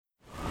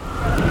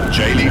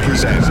Lee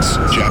presents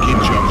Jack in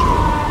Jungle,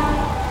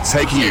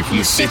 taking you from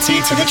the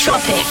city to the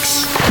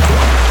tropics.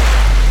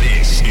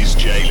 This is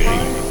J Lee.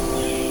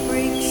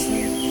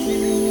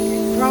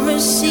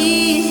 Promises,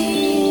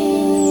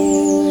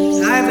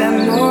 I've got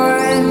more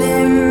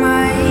than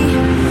my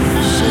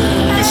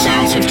share. The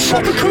sounds of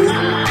tropical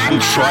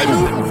and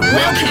tribal.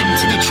 Welcome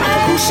to the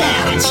tropical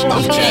sounds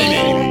of J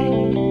Lee.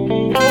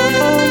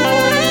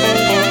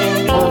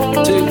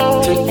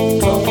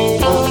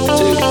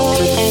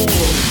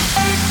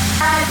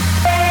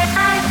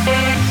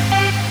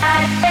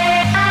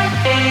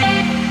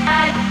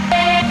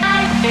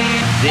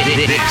 This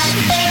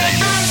is J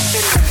Lee.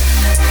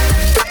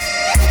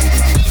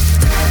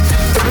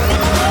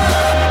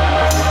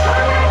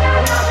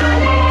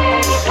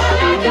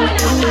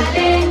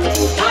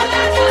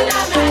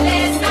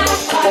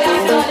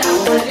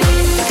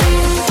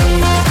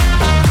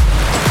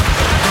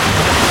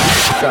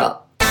 Drop.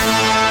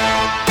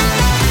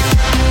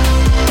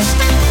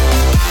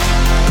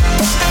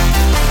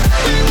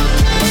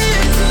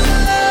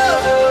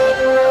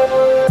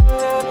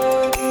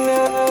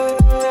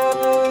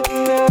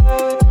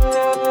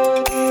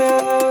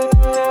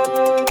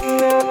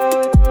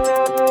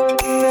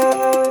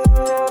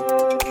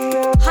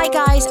 Hi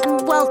guys,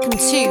 and welcome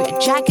to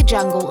Jack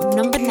Jungle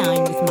number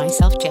 9 with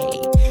myself,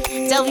 Jaylee.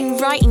 Delving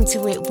right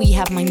into it, we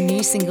have my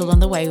new single on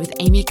the way with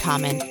Amy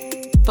Carmen.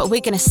 But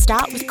we're going to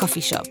start with Coffee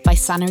Shop by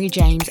Sanary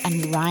James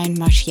and Ryan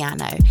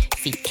Marciano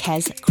feat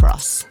Kez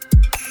Cross.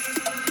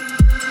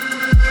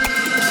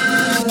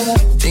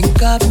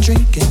 Think I've been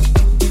drinking,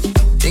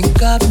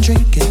 think I've been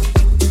drinking,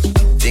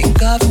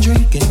 think I've been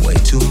drinking way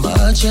too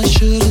much. I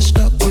should've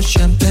stuck with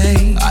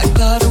champagne. I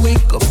gotta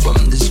wake up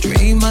from this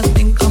dream. I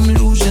think I'm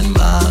losing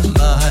my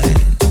mind.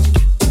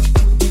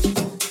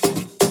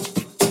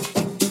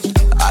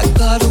 I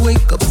gotta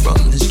wake up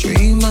from this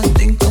dream. I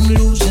think I'm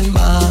losing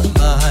my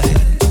mind,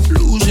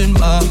 losing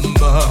my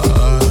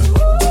mind.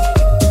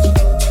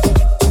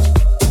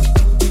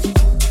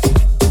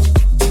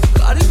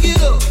 Gotta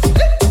get up.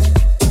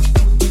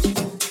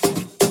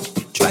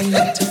 Try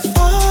not to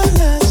fall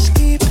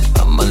asleep.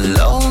 I'm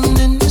alone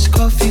in this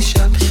coffee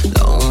shop,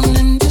 alone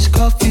in this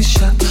coffee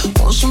shop.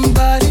 Want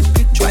somebody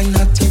to try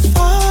not to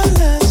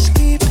fall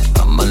asleep.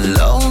 I'm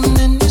alone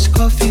in this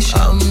coffee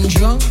shop. I'm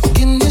drunk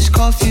in this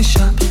coffee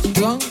shop,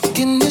 drunk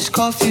in this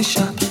coffee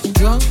shop,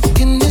 drunk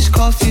in this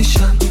coffee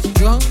shop,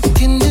 drunk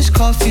in this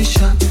coffee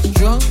shop,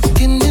 drunk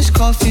in this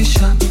coffee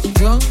shop,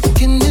 drunk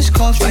in this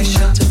coffee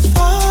shop. To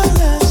fall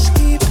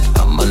asleep.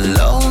 I'm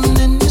alone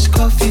in this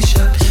coffee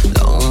shop,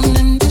 alone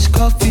in this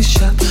coffee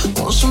shop.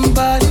 Want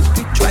somebody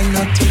to try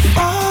not to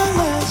fall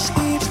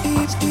asleep.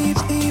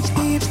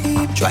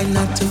 Try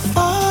not to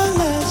fall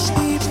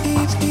asleep.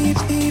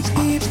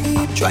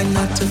 Try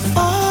not to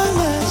fall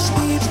asleep.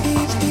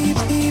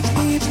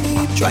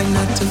 Try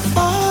not to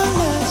fall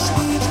asleep.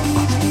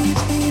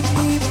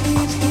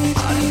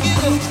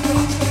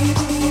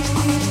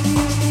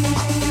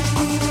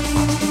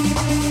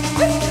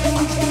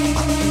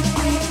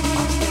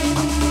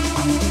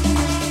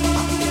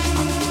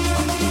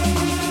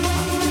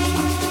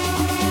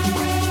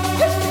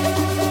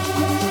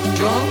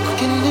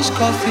 Drunk in this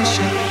coffee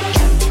shop.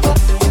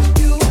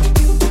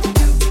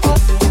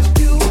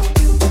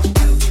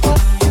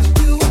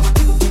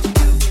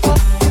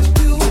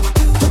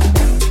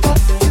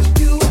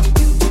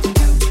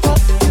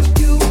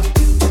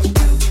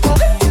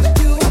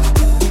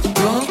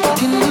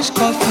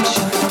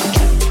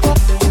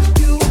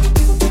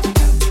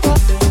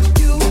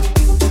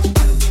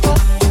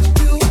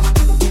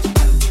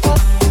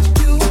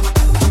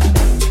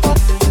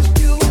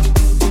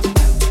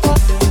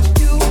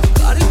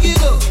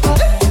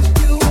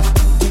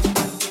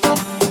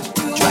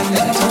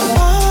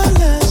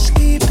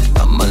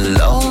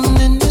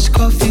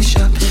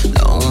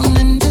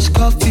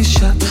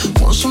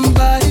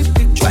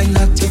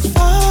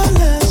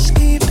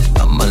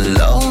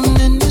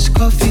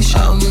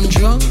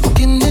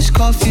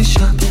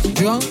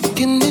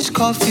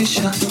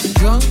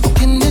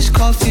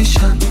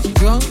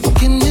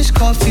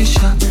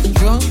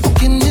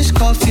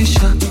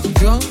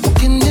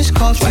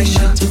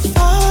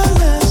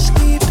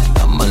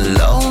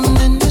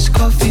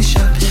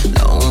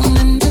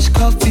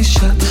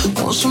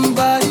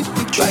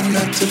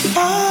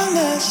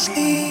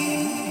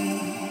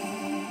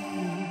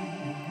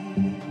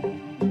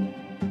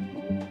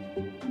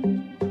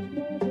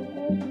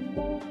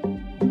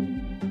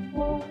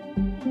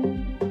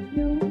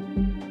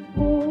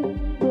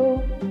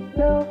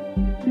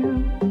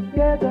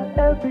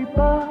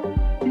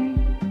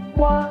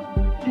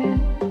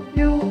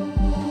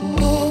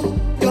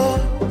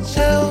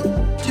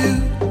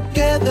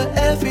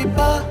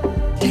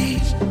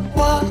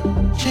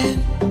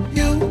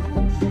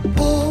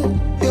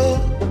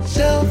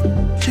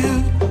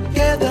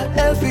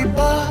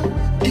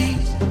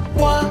 Everybody's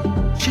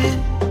watching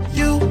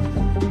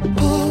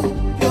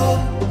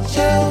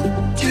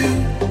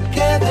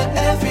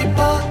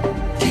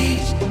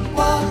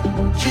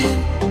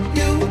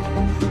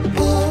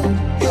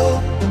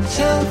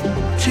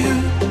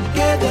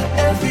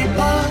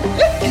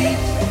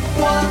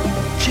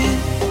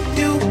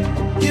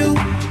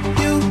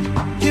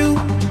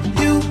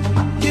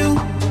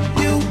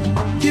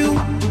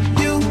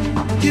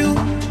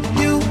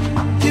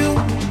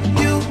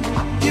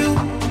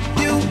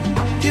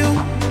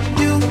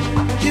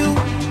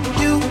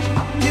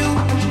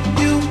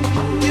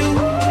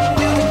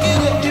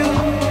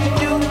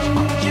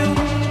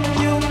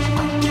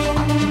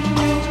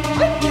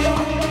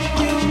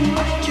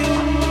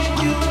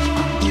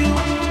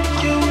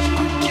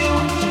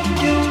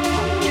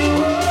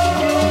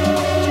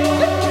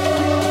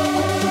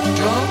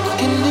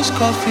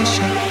coffee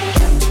shop.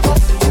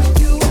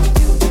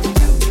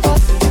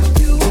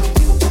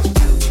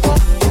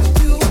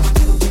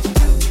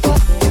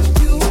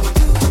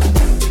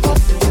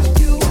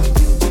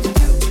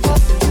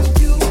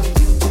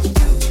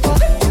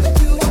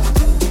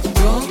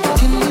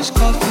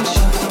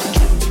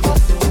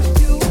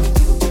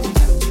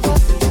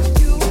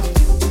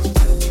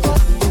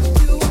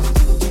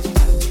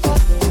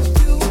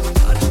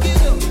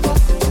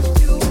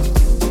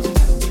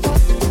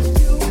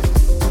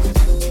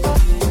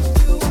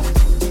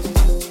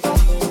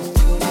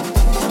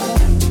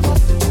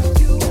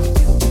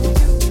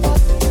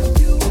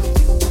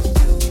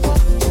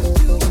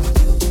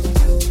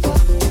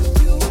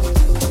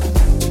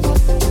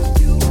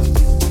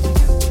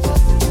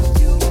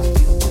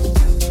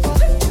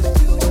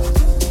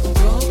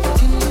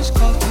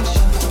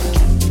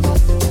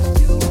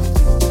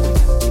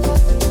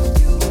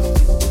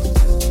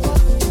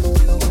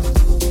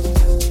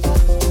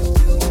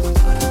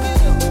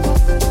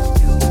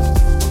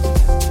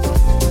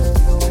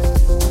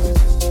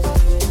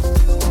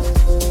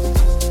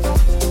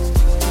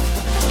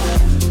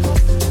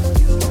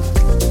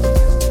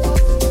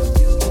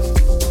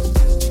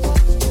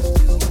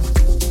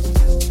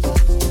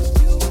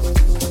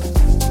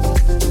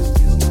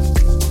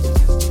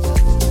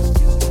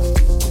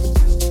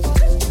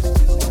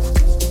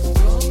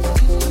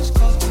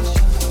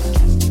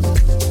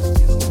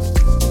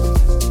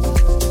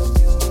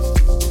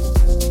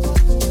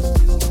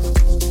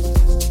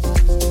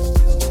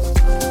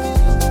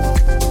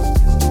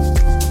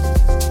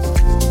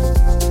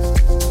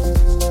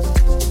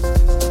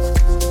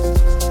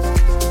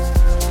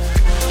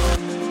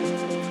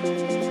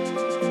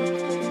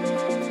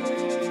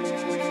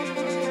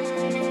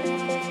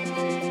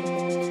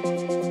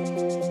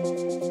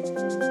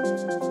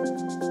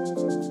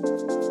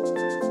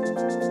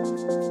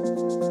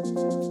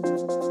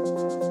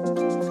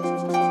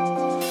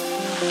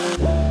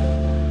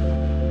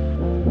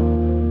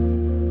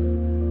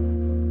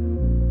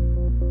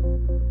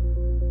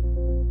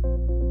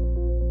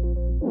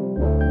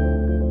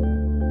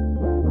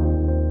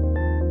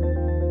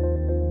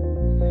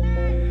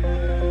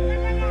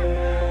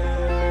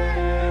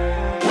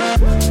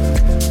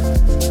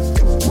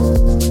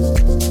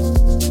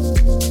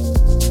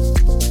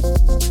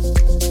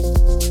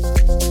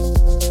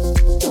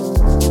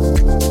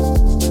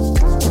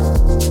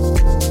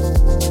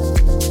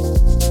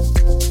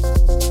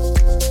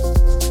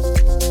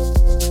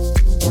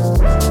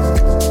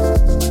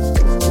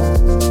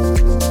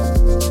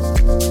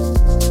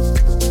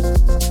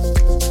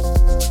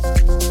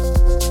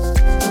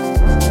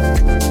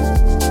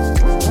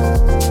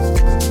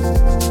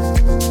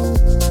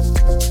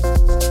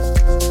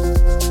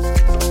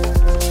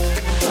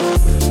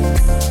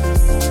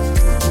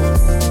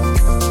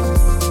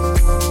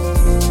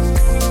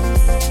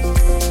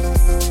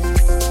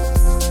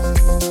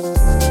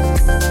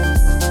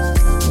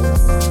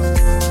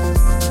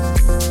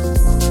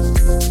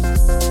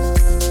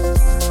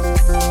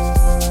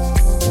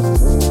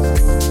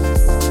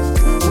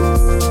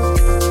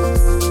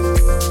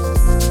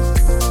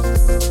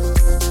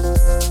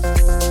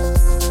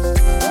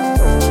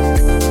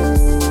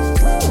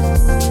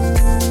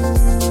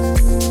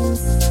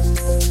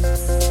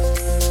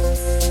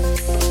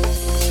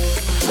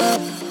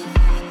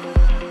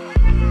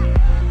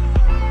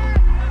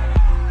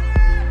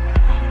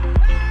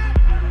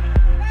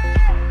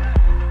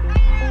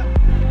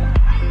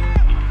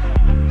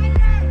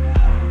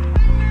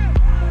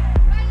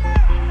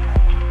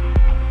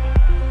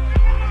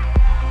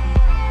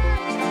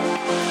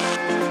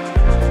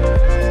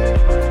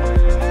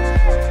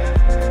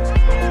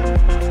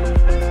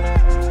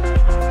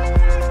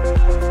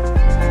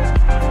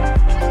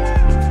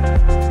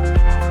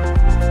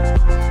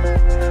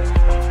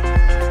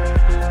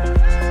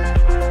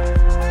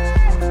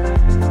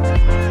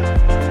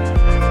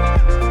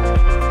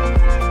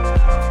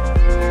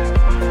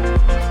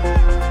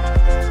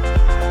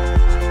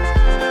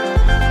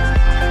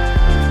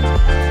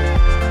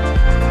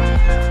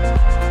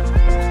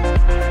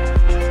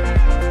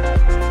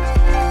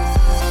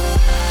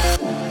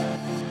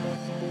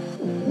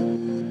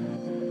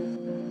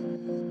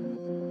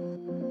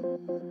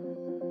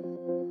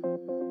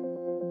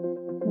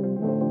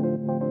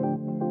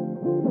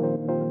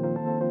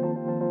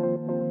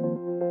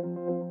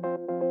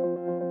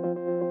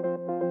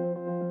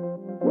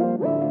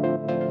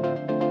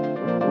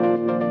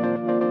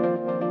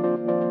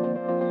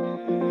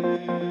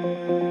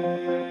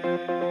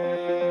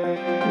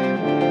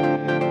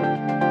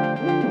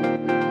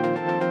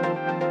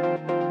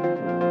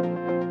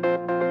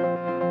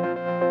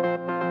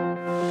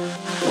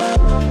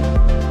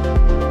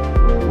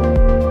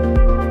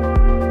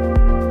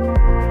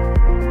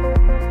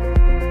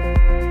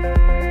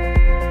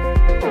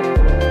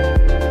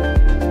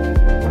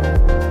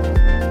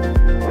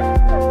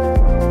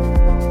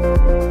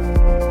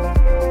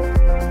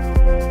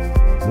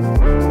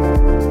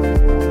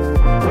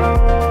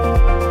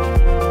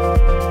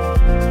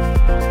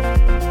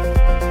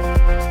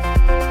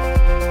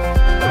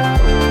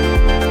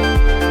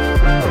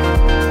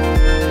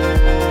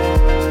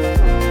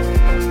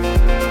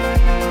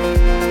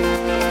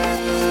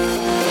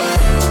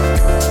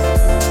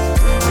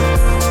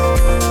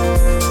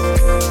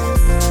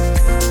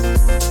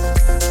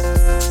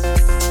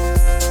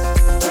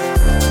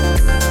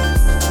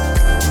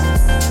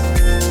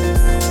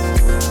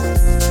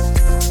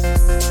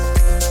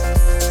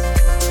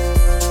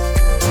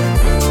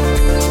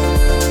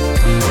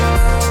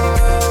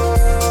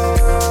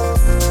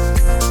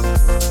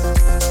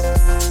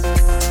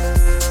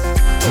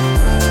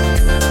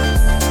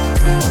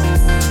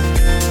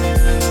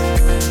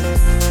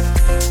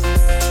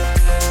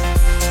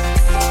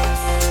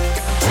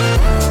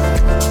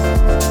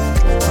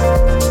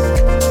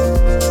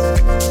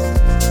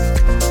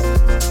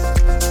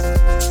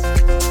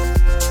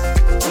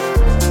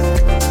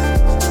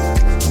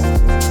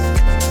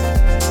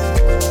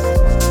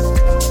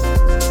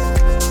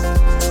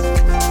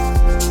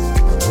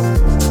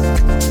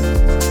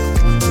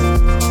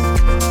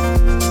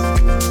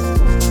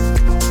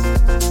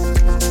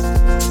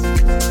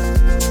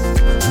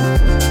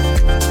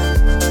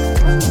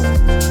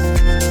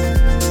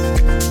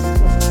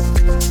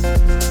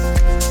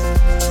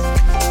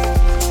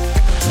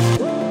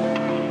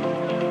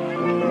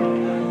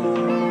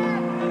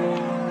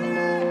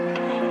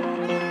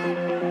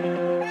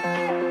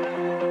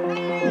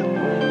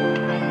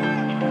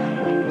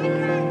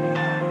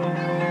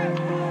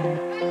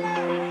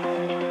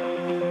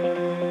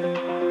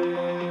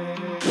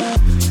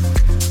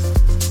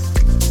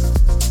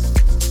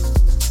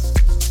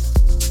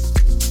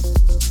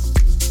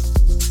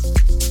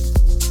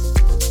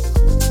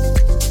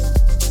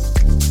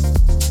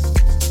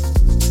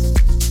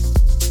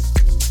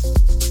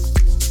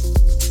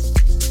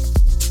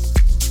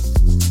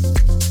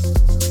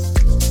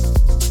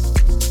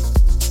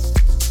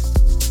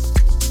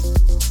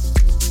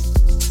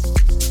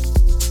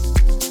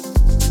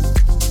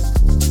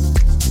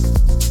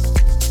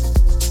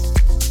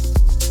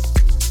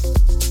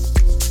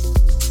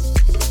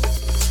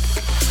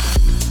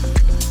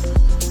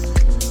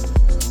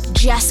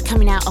 just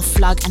coming out of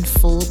Flug and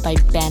Fool by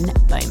Ben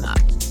Böhmer.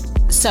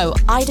 So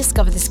I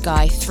discovered this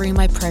guy through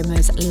my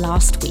promos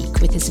last week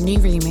with his new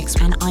remix,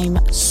 and I'm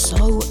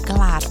so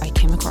glad I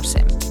came across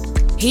him.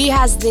 He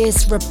has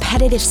this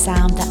repetitive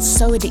sound that's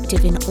so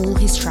addictive in all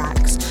his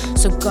tracks,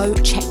 so go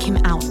check him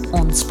out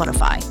on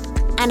Spotify.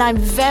 And I'm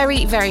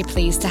very, very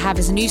pleased to have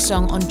his new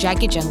song on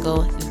Jagged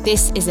Jungle.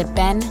 This is a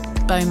Ben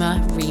Böhmer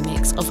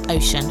remix of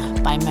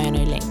Ocean by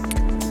Monolink.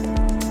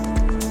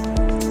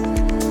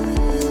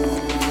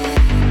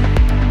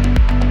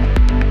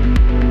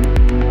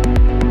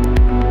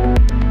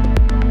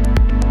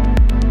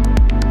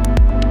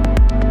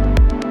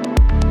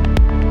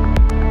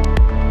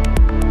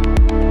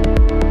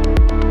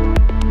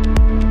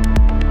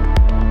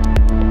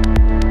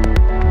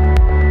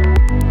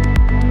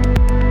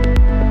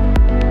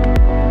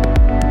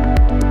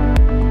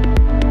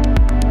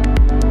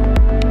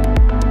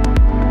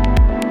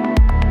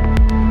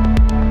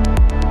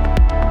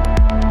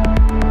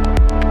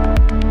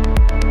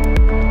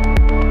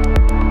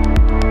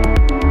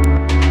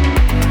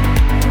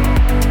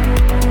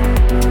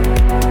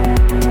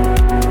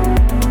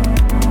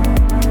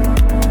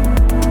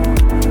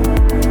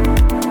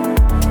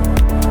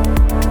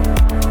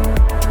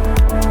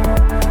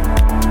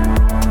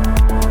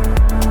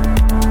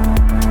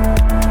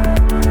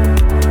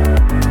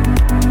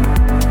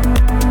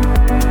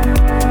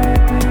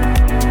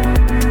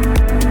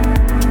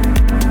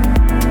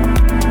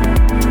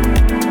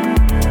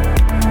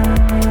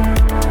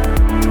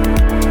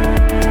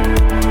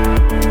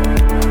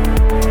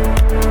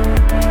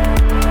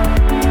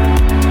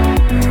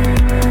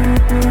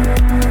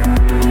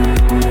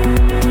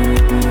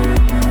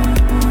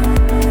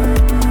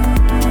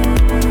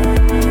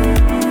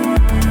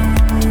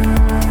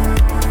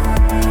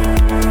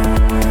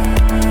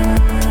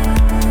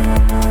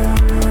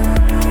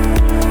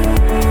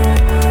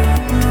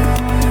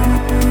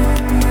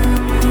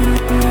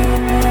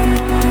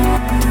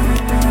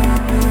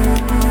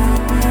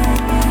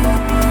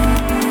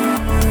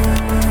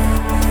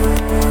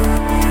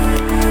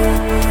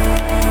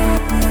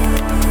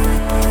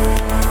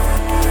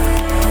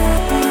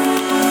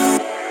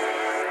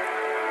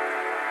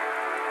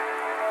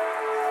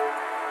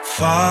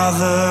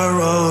 Father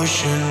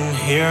Ocean,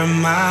 hear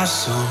my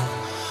song.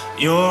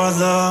 You're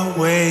the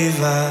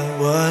wave I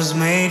was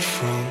made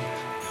from.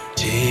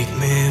 Take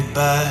me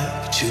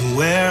back to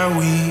where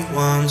we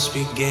once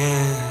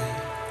began.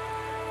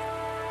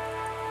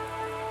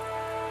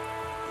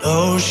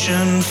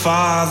 Ocean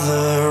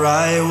Father,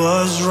 I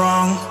was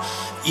wrong.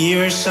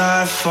 Years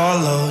I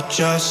followed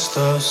just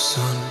the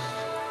sun.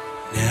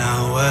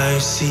 Now I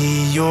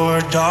see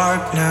your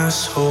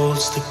darkness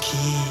holds the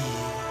key.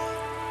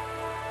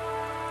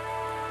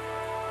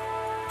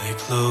 I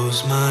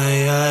close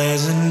my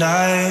eyes and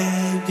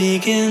I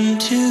begin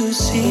to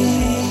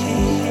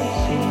see.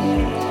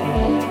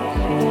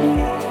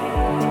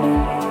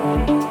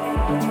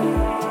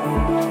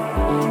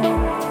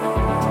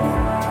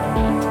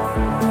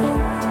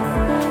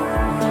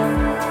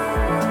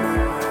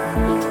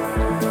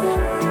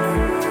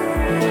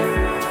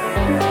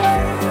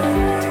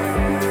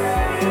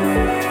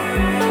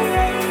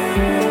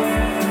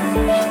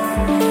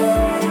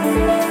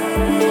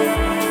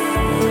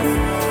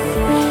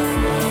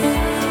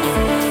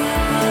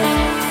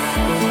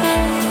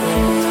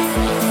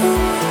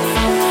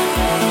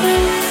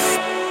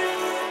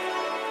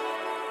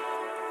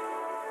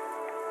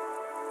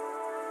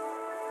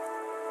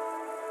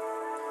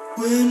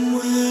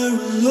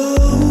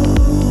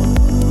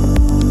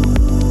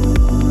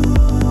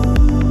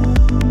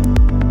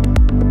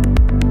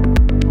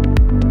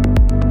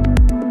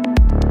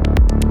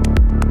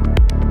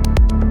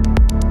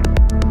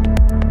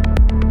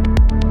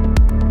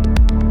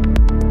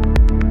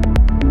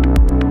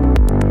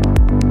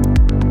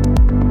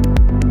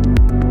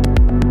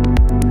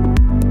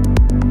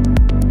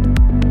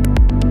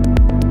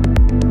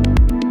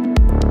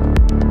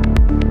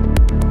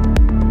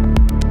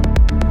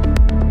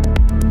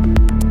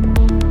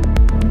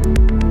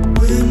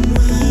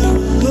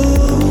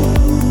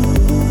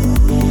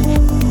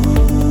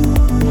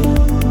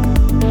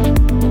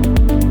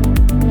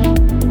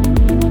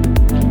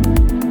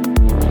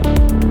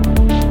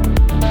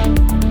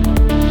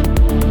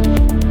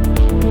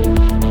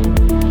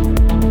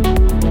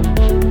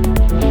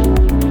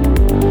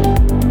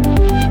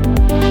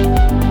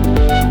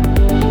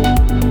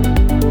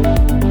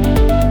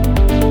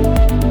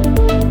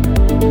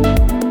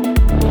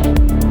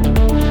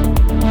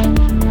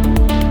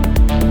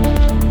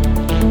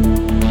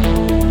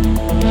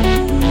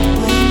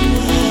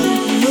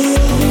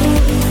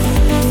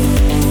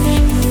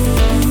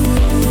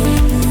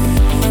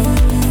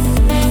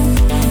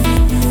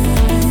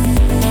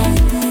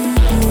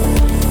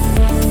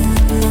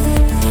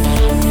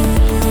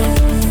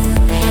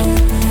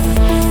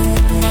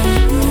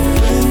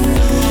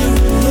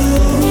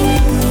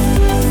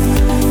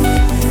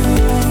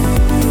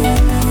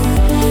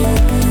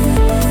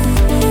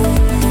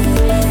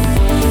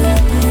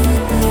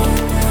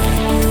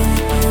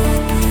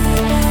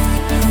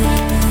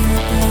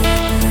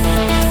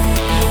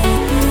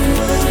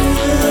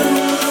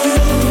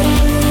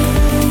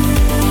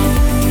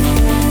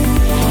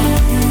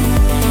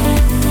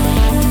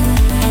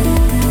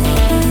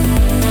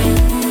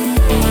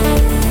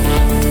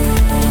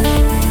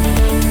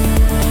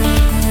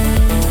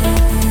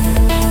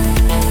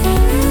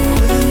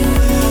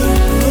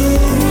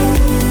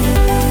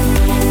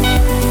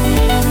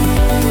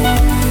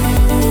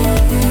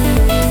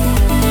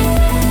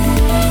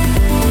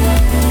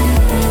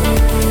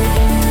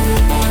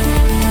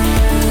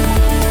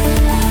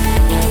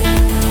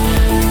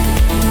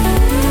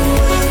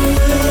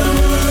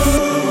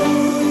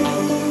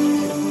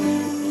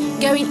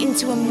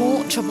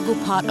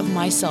 Part of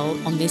My Soul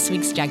on this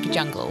week's Jagged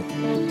Jungle.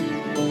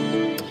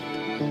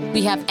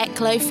 We have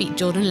Eklo feat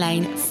Jordan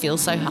Lane, Feel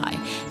So High,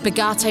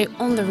 Bagato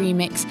on the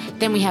remix,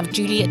 then we have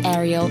Juliet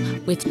Ariel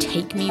with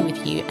Take Me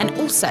With You, and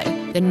also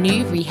the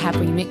new Rehab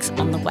remix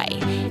on the way.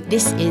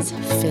 This is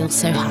Feel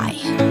So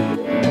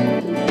High.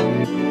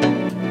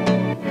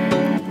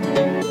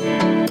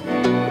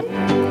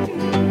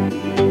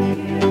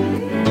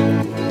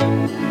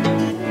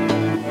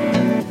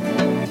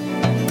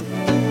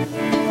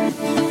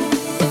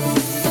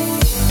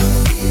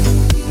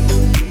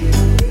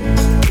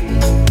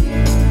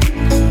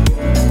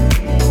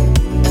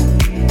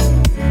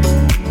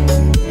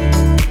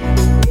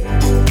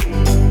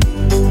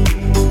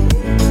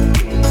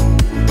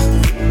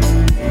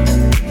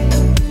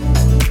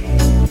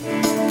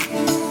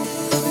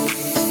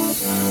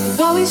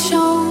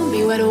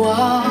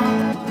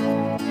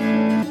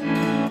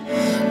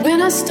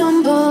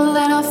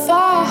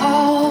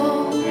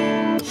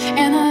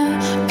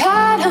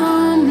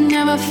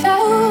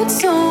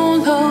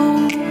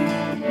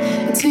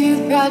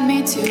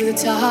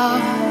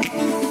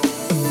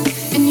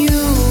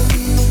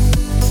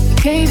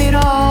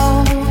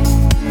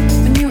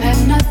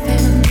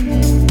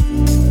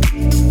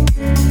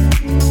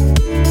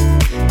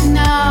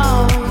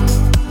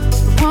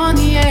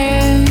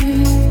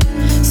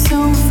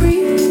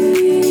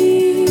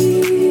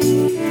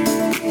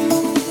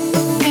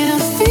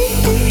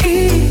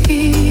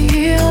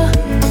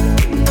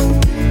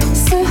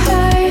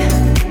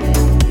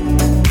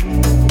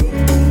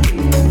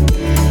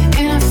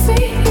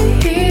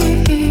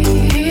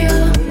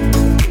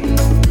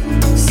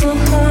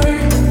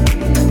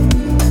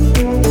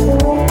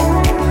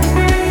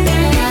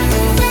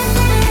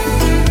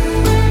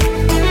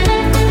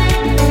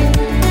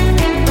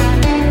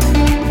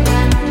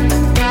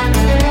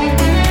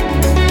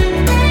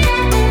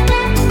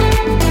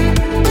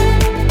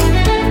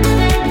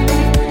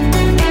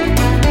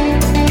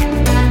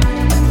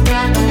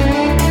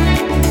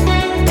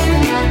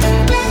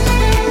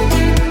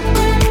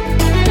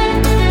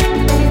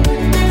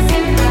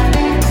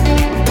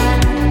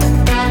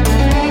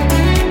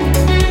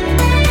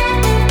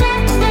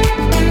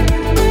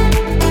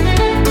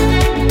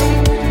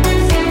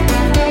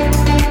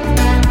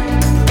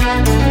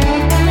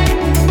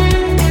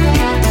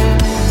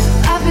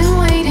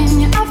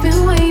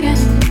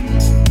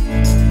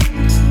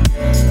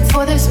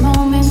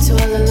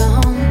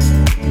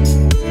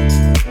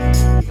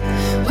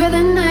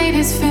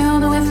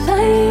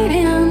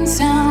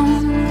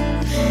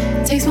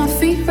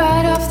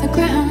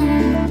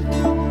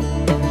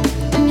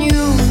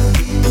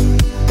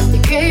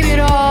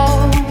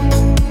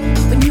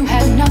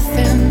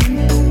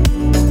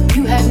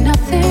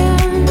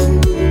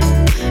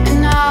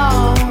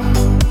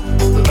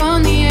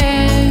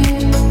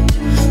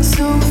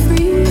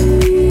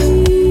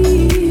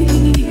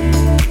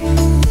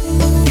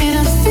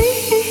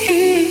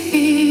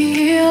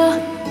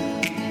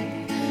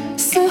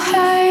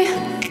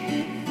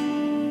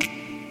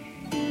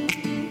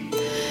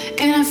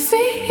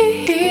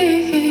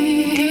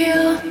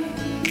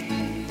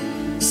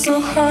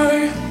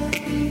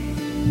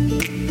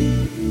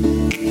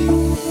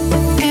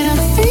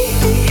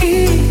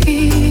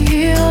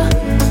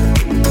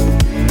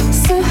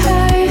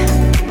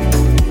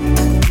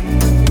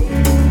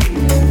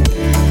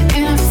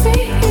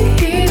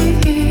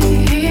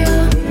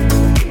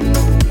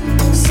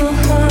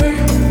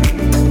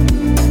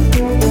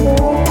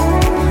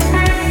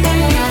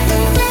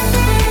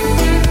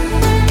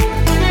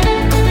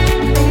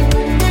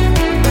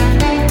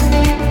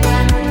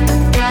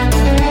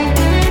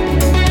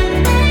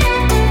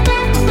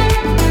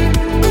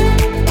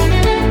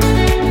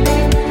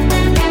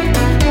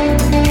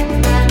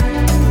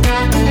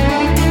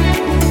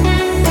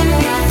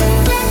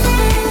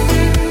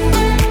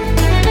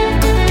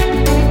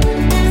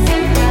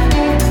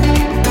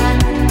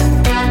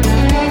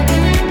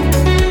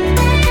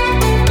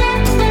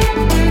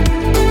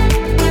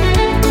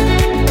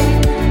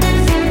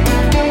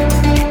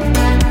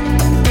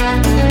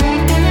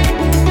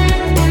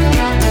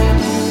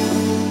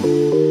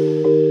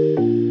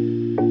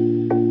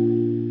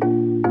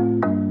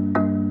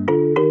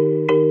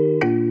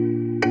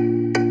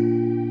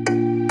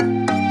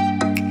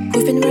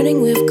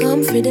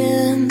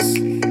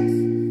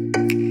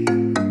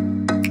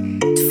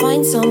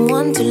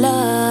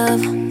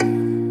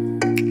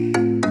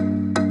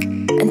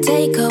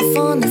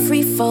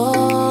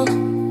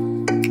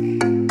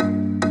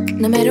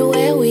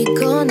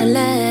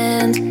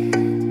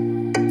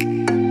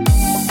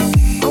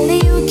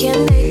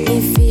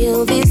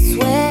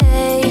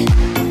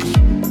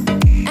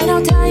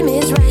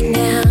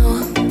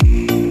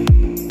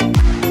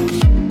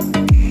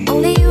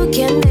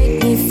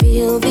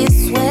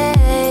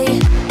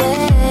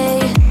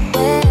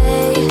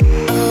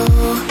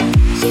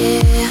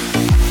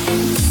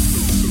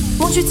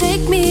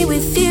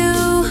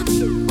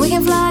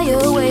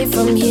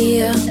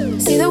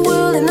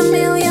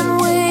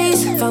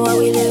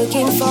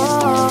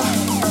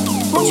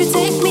 Won't you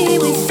take me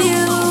with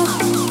you?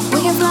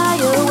 We can fly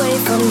away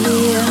from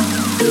here,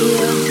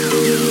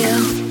 here.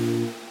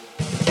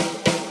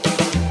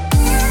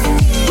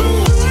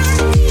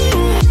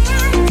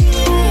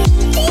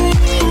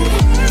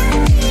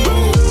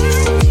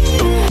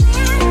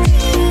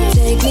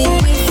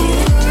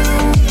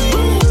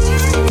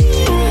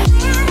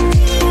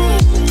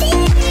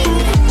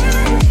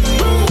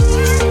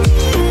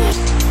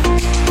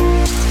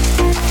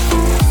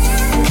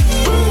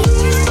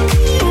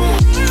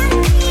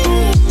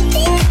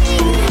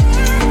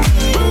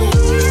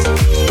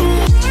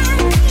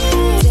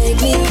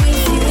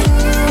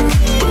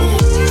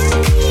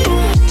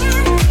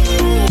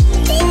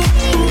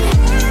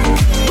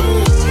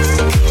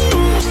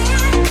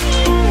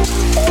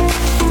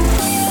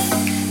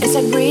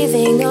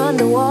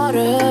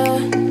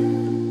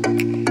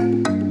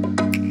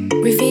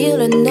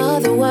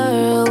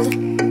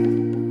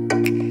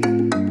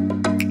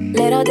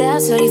 our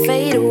doubts slowly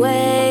fade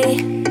away.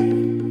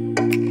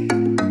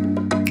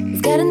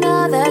 We've got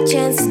another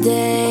chance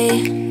today.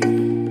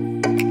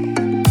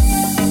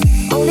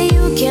 Only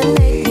you can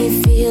make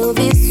me feel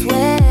this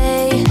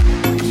way,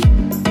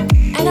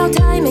 and our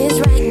time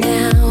is right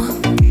now.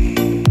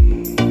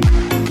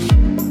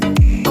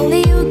 Only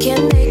you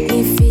can make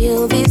me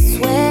feel this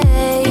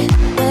way,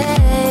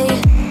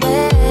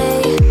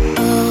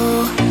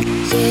 oh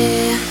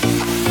yeah.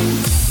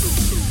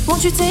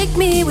 Won't you take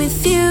me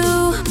with you?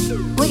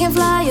 We can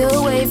fly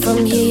away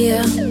from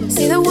here,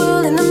 see the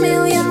world in a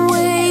million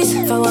ways,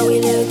 find what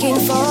we're looking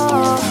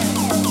for.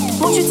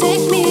 Won't you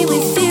take me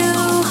with you?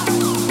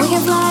 We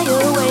can fly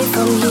away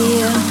from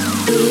here,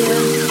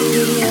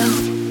 here.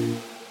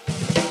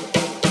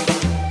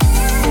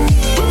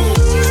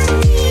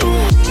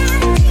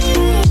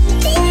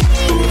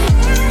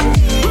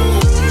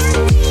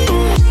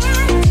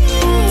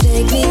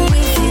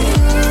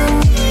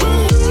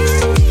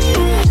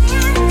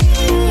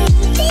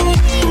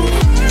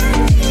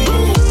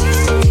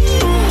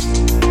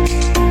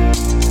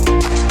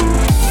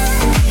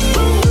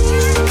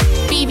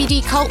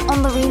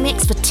 On the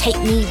remix for Take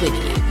Me With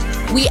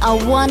You. We are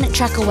one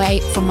track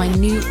away from my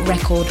new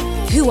record,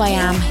 Who I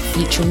Am,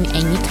 featuring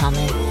Amy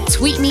Carmen.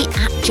 Tweet me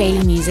at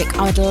Jaylee Music.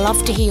 I would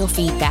love to hear your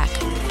feedback.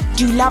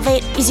 Do you love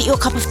it? Is it your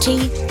cup of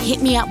tea?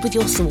 Hit me up with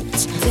your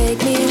thoughts.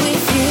 Take me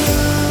with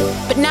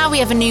you. But now we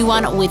have a new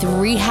one with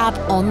Rehab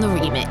on the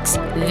remix.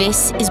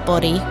 This is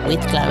Body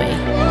with Chloe.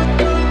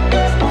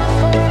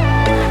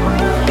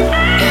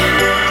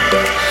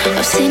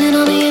 I've seen it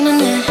on the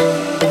internet,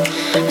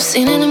 I've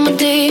seen it in my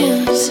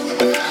DMs,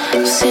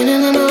 I've seen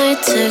it in the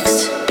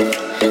latex.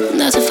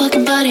 That's a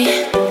fucking body.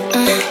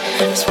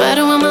 It's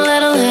better when my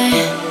little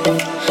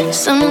lay.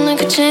 Someone that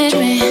could change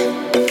me,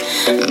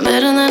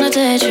 better than a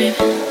daydream.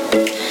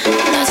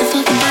 That's a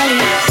fucking body.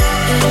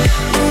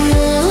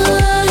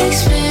 I'll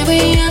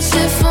experience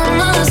it for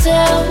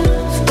myself.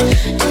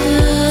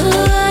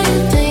 You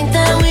think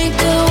that we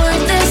could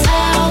work this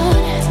out?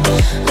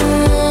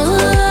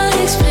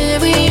 I'll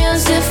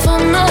experience it for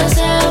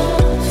myself.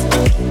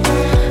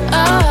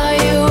 Are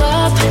you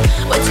up?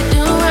 What you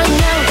do right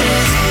now?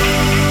 'Cause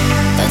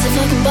that's a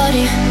fucking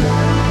body.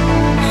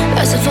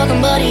 That's a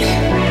fucking body.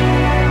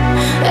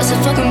 That's a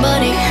fucking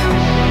body.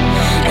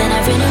 And I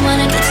really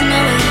wanna get to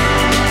know it.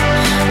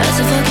 That's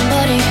a fucking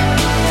body.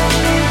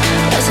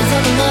 That's a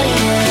fucking body.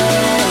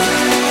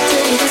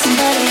 Take it to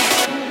somebody.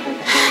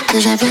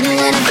 'Cause I really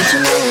wanna get to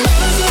know it.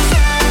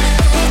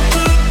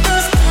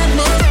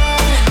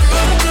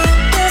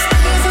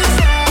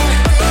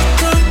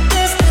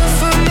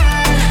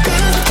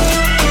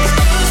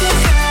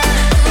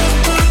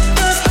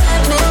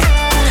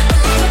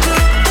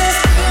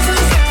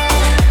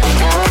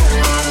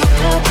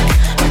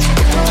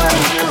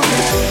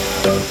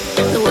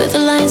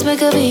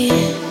 Make a beat,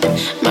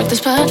 mark the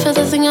spot for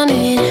the thing I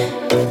need.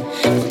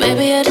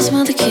 Baby, I just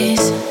want the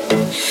keys,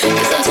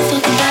 'cause that's a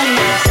fucking body.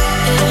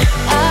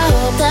 I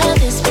hope that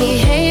this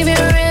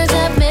behavior is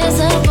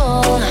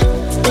admissible,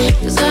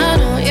 'cause I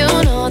know you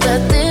know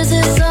that this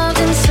is all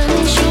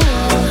consensual.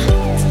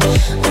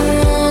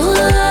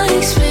 I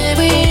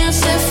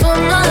experience it for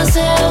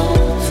myself.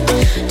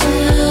 Do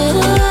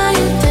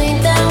you think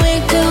that we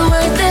could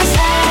work this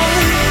out?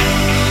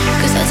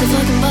 'Cause that's a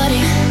fucking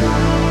body.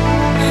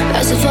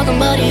 That's a fucking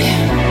body.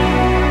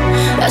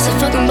 That's a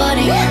fucking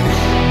body.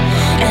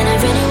 And I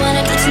really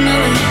wanna get to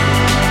know it.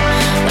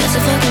 That's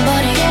a fucking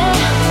body.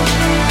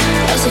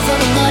 That's a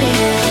fucking body.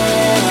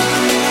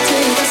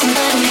 Take it to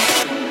somebody.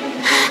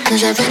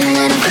 'Cause I really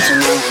wanna get to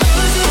know it.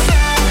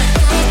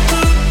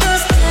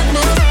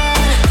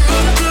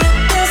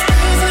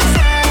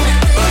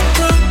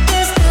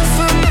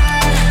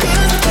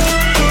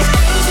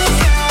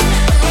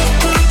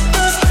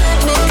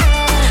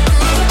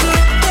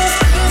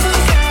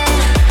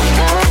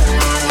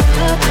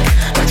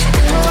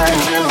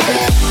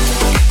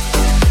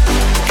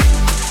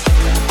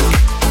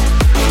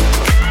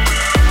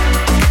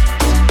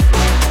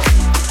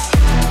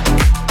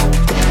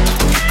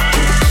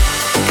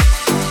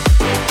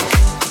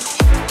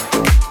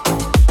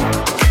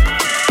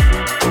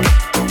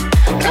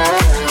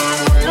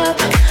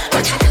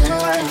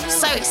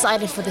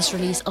 Excited for this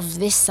release of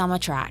this summer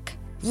track,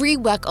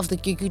 rework of the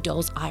Goo Goo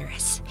Dolls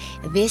Iris.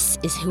 This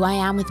is Who I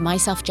Am with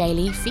myself,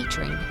 Jaylee,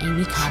 featuring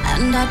Amy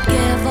Carmen. And I'd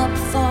give up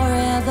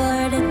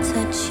forever to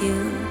touch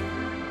you,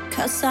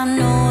 'cause I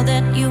know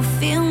that you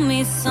feel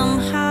me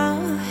somehow.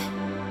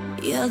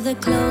 You're the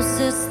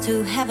closest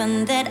to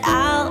heaven that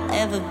I'll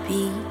ever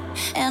be,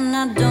 and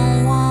I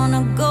don't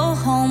wanna go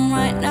home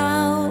right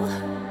now.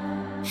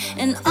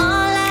 And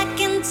all I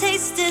can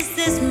taste is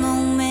this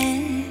moment,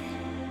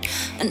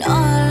 and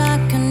all I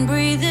can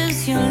breathe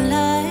is your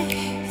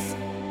life.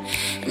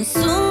 And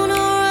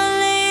sooner or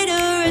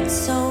later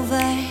it's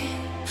over.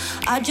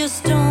 I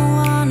just don't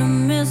wanna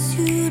miss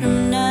you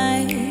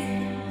tonight.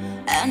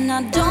 And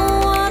I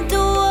don't want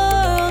the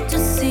world to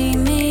see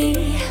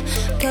me,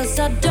 'cause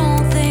I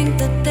don't think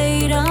that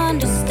they'd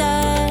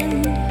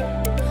understand.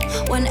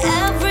 When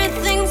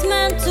everything's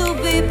meant to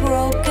be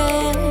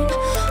broken,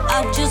 I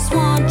just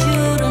want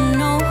you to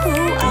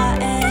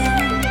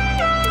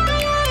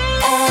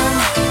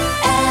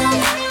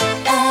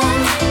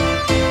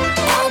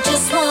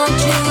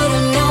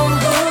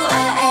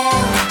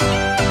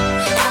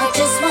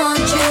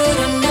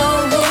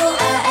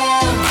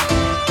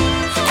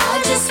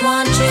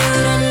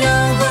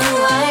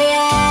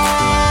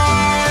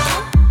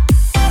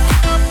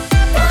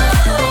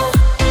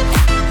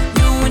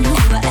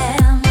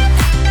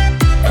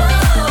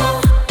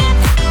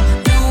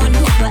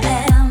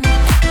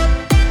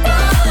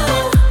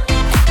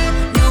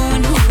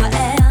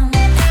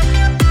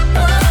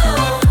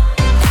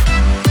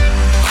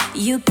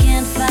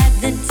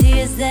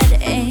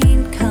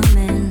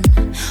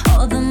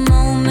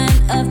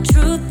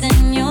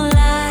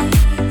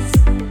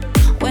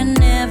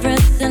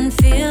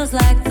feels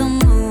like the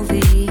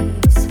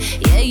movies.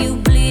 Yeah, you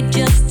bleed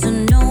just to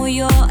know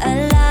you're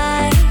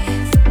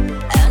alive.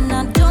 And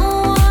I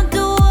don't want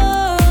the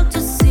world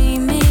to see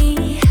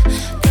me,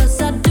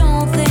 'cause I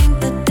don't think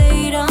that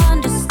they'd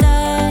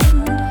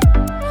understand.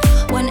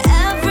 When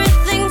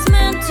everything's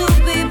meant to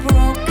be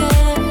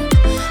broken,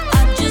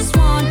 I just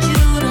want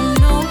you to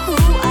know who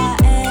I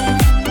am.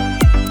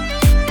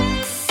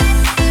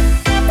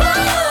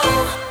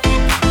 Oh,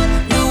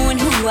 knowing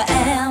who I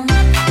am.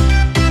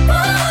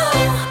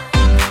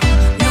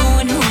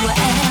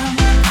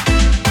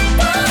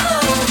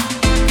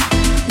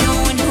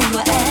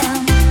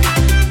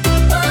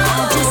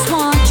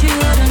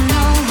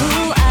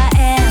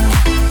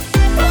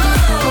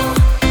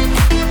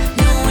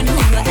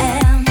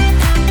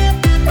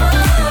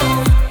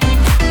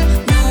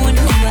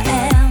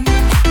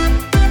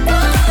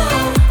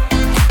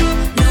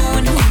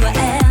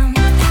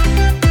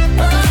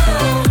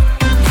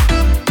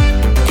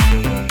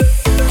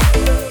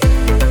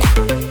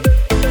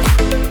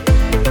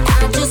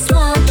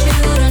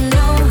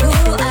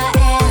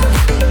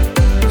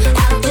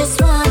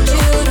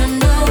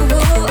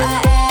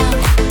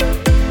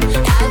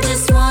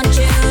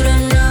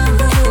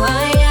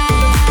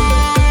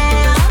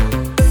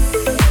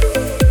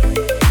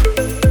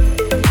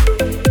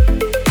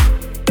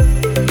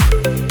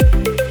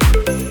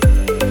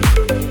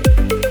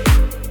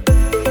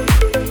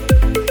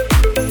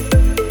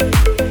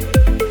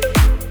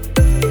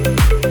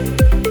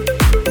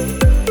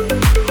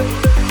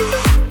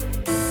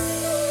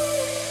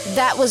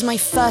 Was my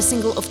first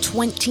single of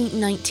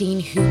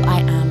 2019, Who I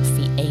Am,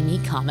 for Amy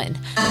Carmen.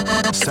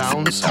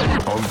 Sounds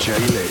of Jay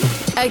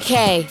Lee.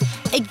 Okay,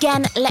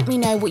 again, let me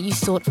know what you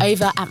thought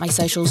over at my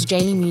socials,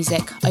 Jaylee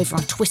Music, over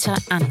on Twitter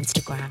and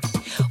Instagram.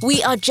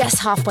 We are just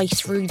halfway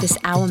through this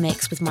hour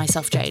mix with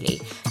myself,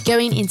 Jaylee,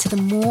 going into the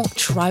more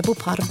tribal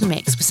part of the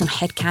mix with some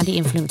Head Candy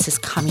influences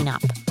coming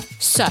up.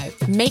 So,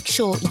 make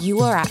sure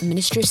you are at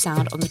Ministry of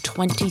Sound on the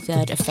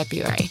 23rd of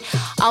February.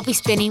 I'll be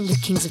spinning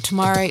with Kings of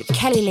Tomorrow,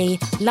 Kelly Lee,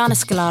 Lana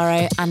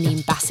Scalaro, and the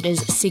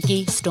ambassadors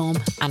Siggy, Storm,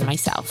 and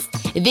myself.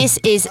 This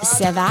is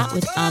Seva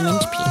with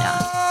Almond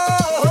Pina.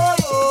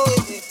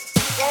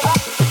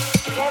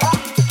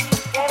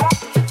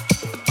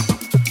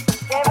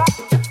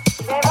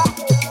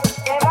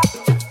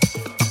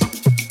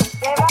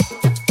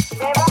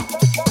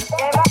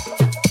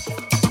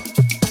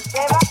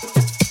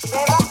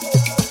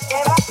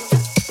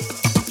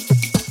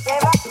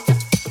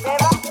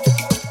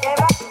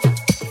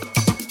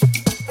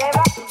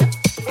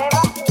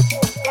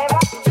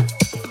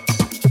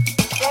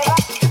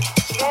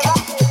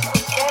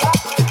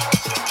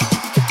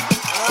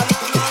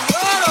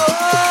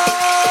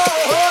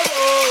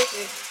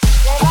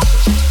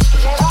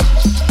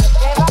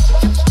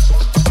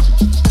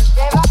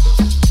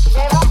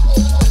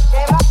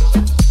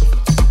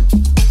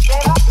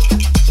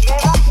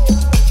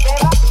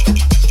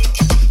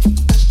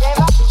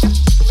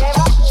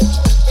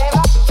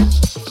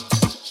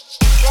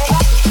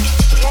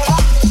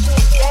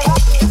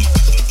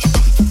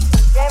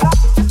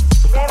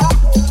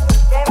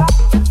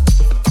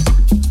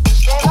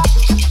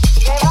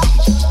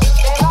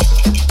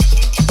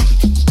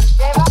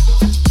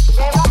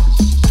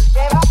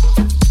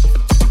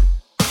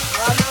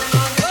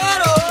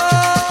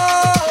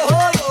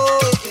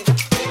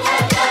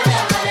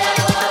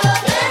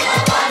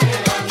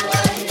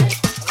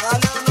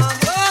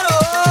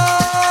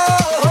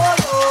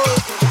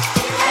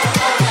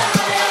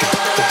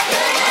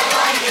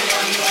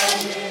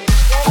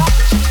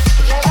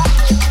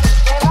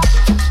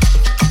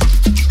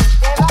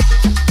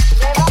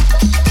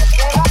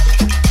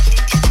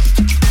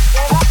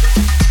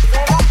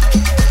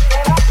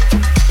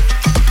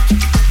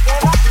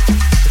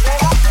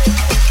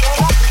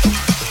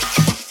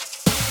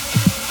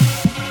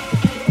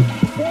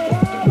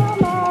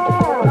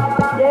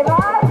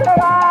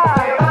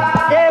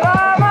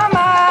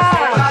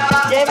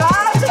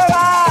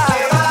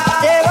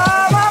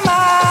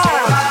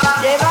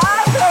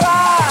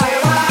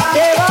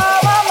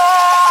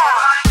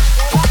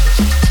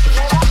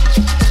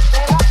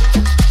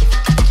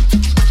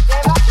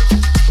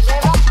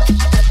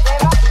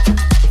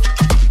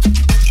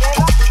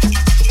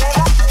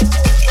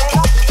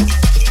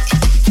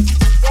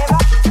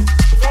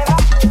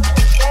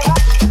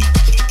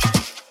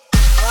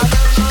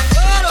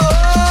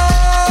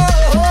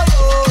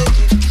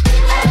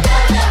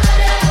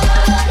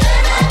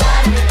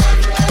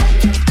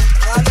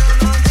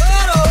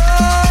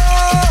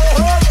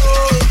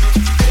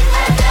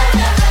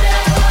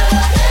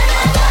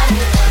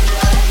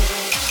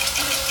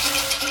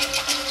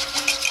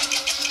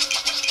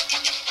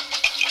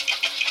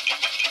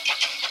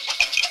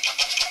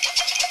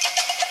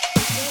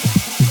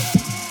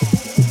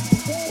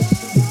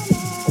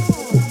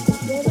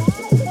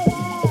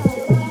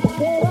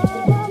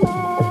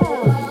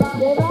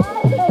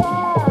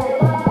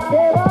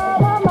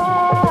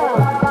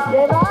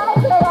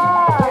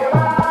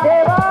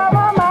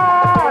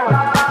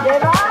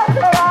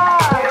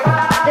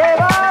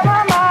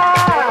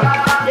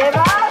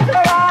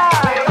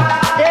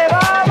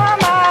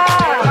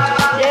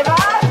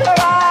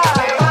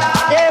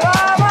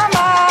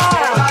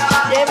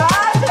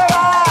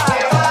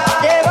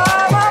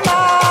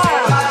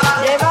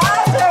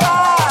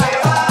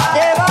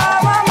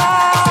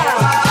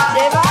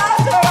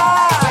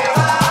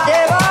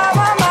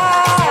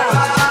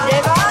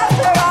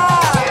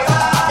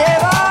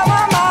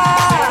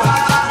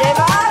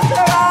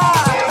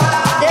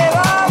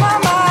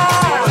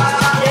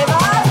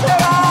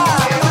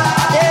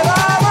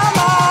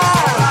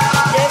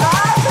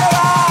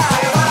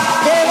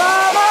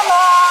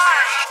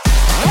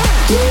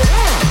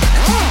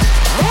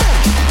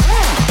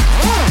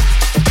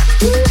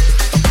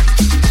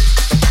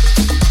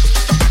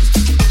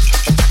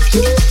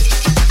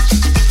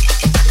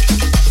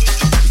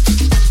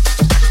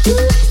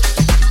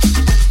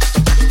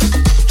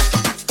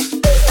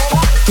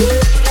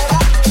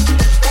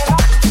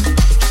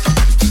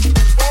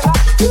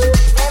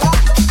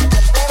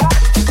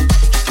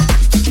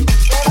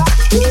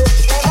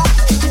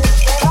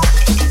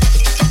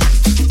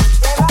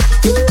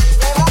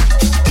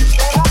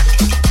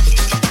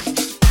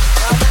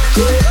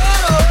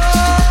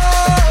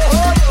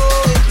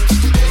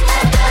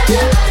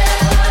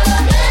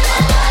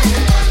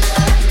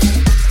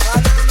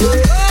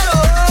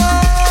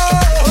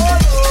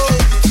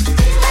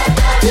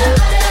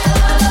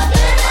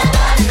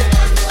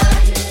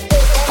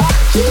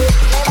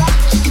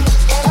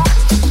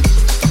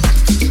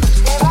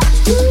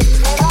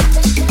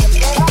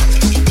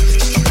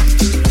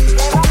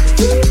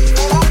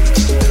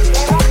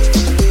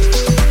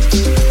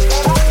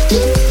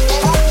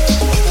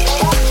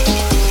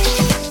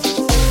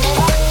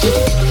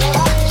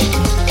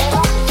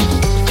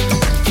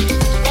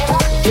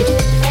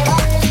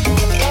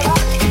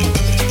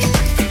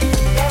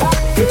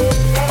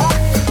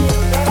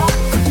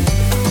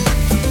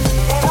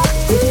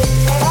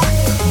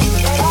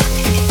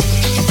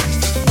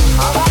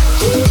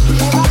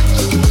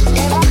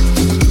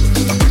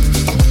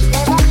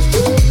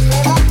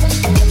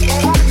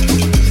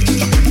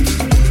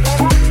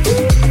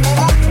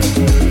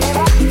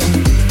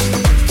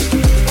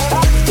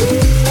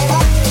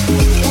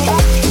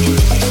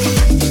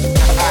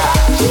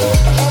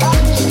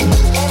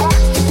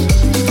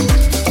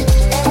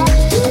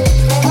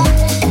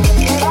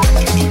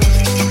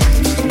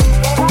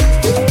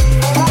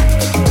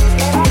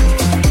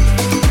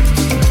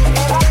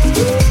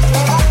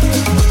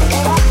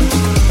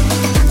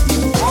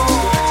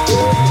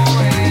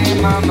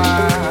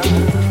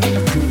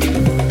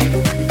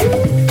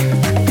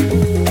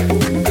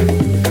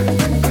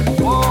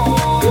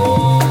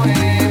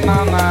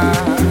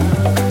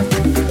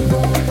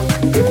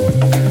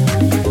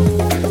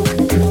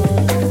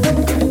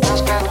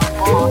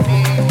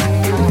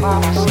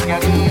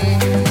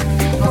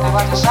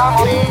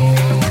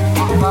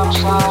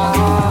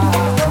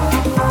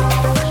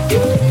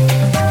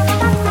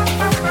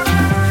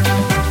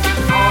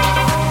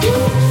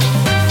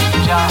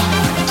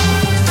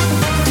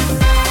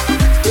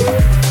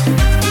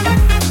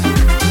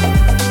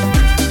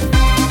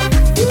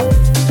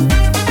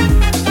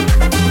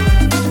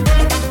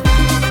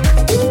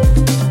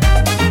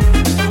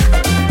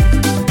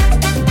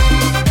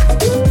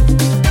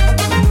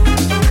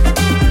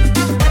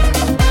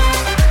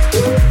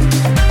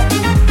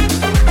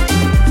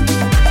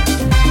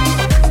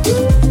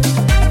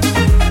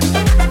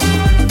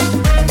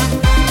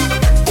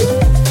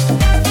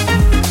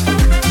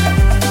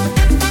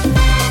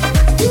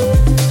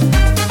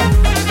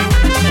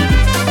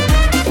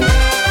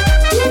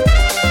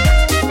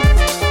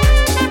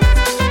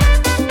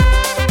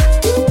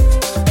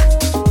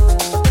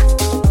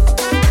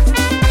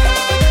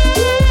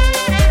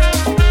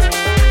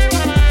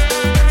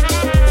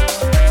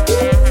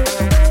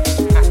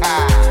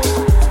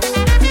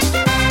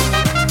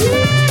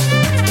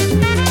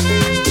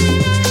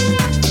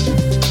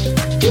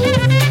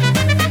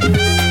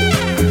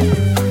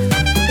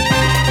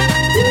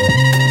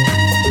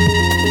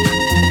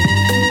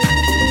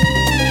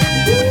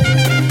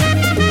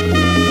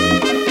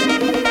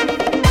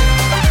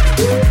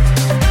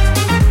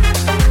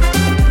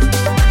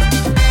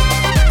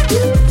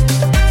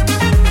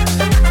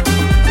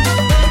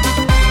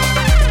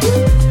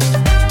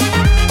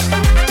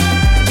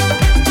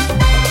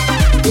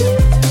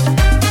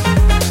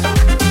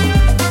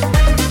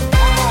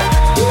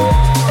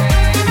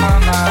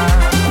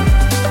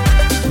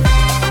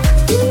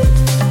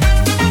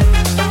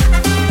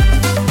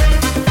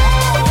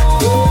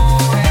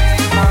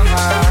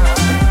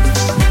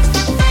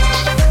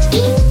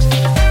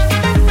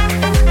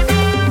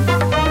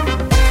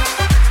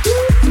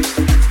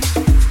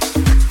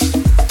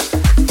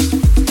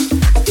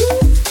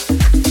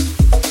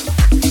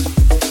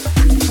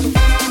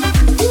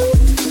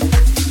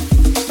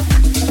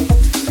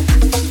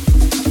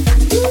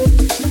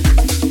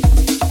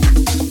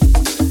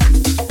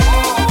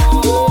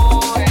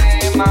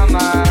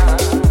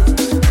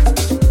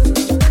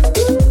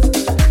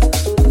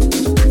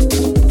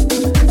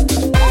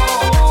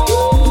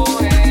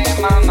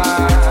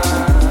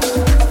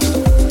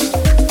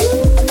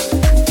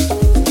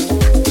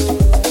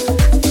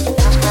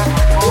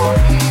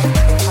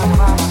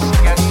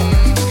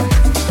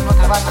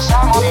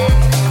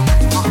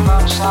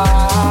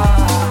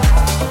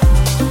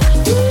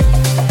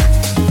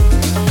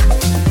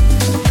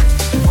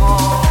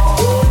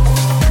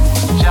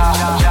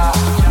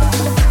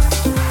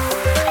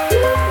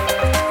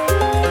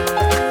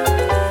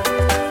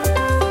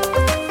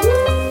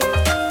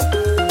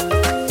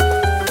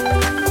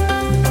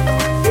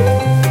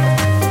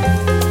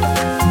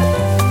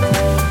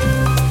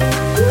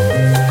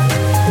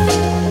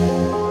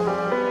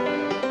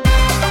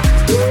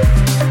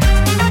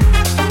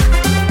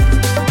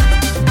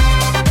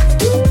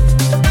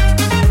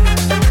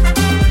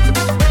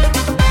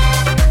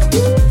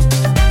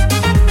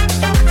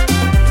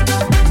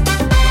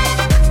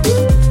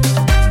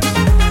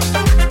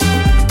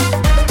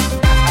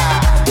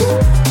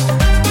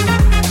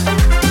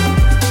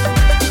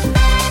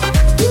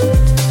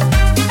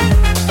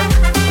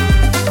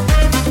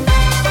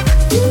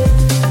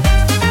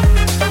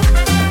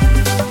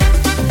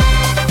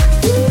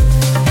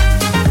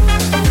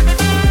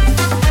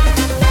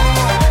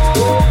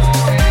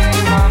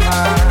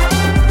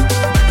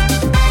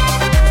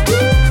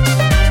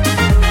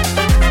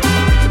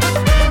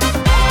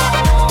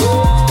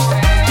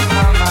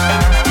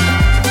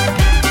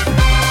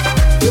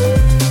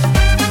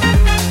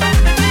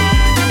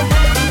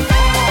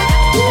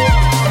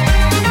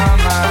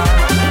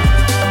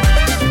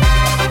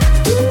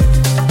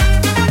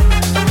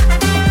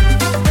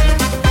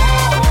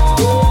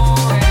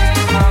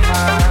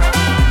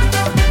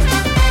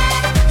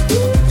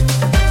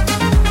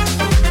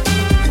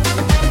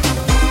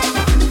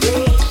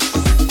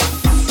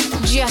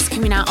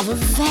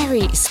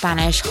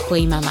 Spanish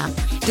Hui Mama.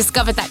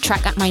 Discovered that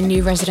track at my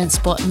new resident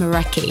spot,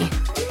 Mareki.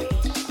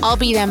 I'll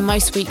be there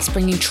most weeks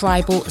bringing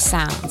tribal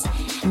sounds.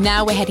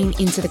 Now we're heading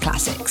into the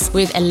classics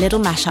with a little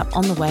mashup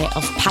on the way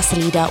of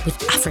Pasalida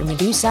with Afro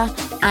Medusa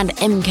and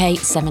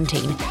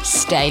MK17.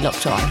 Stay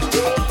locked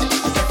on.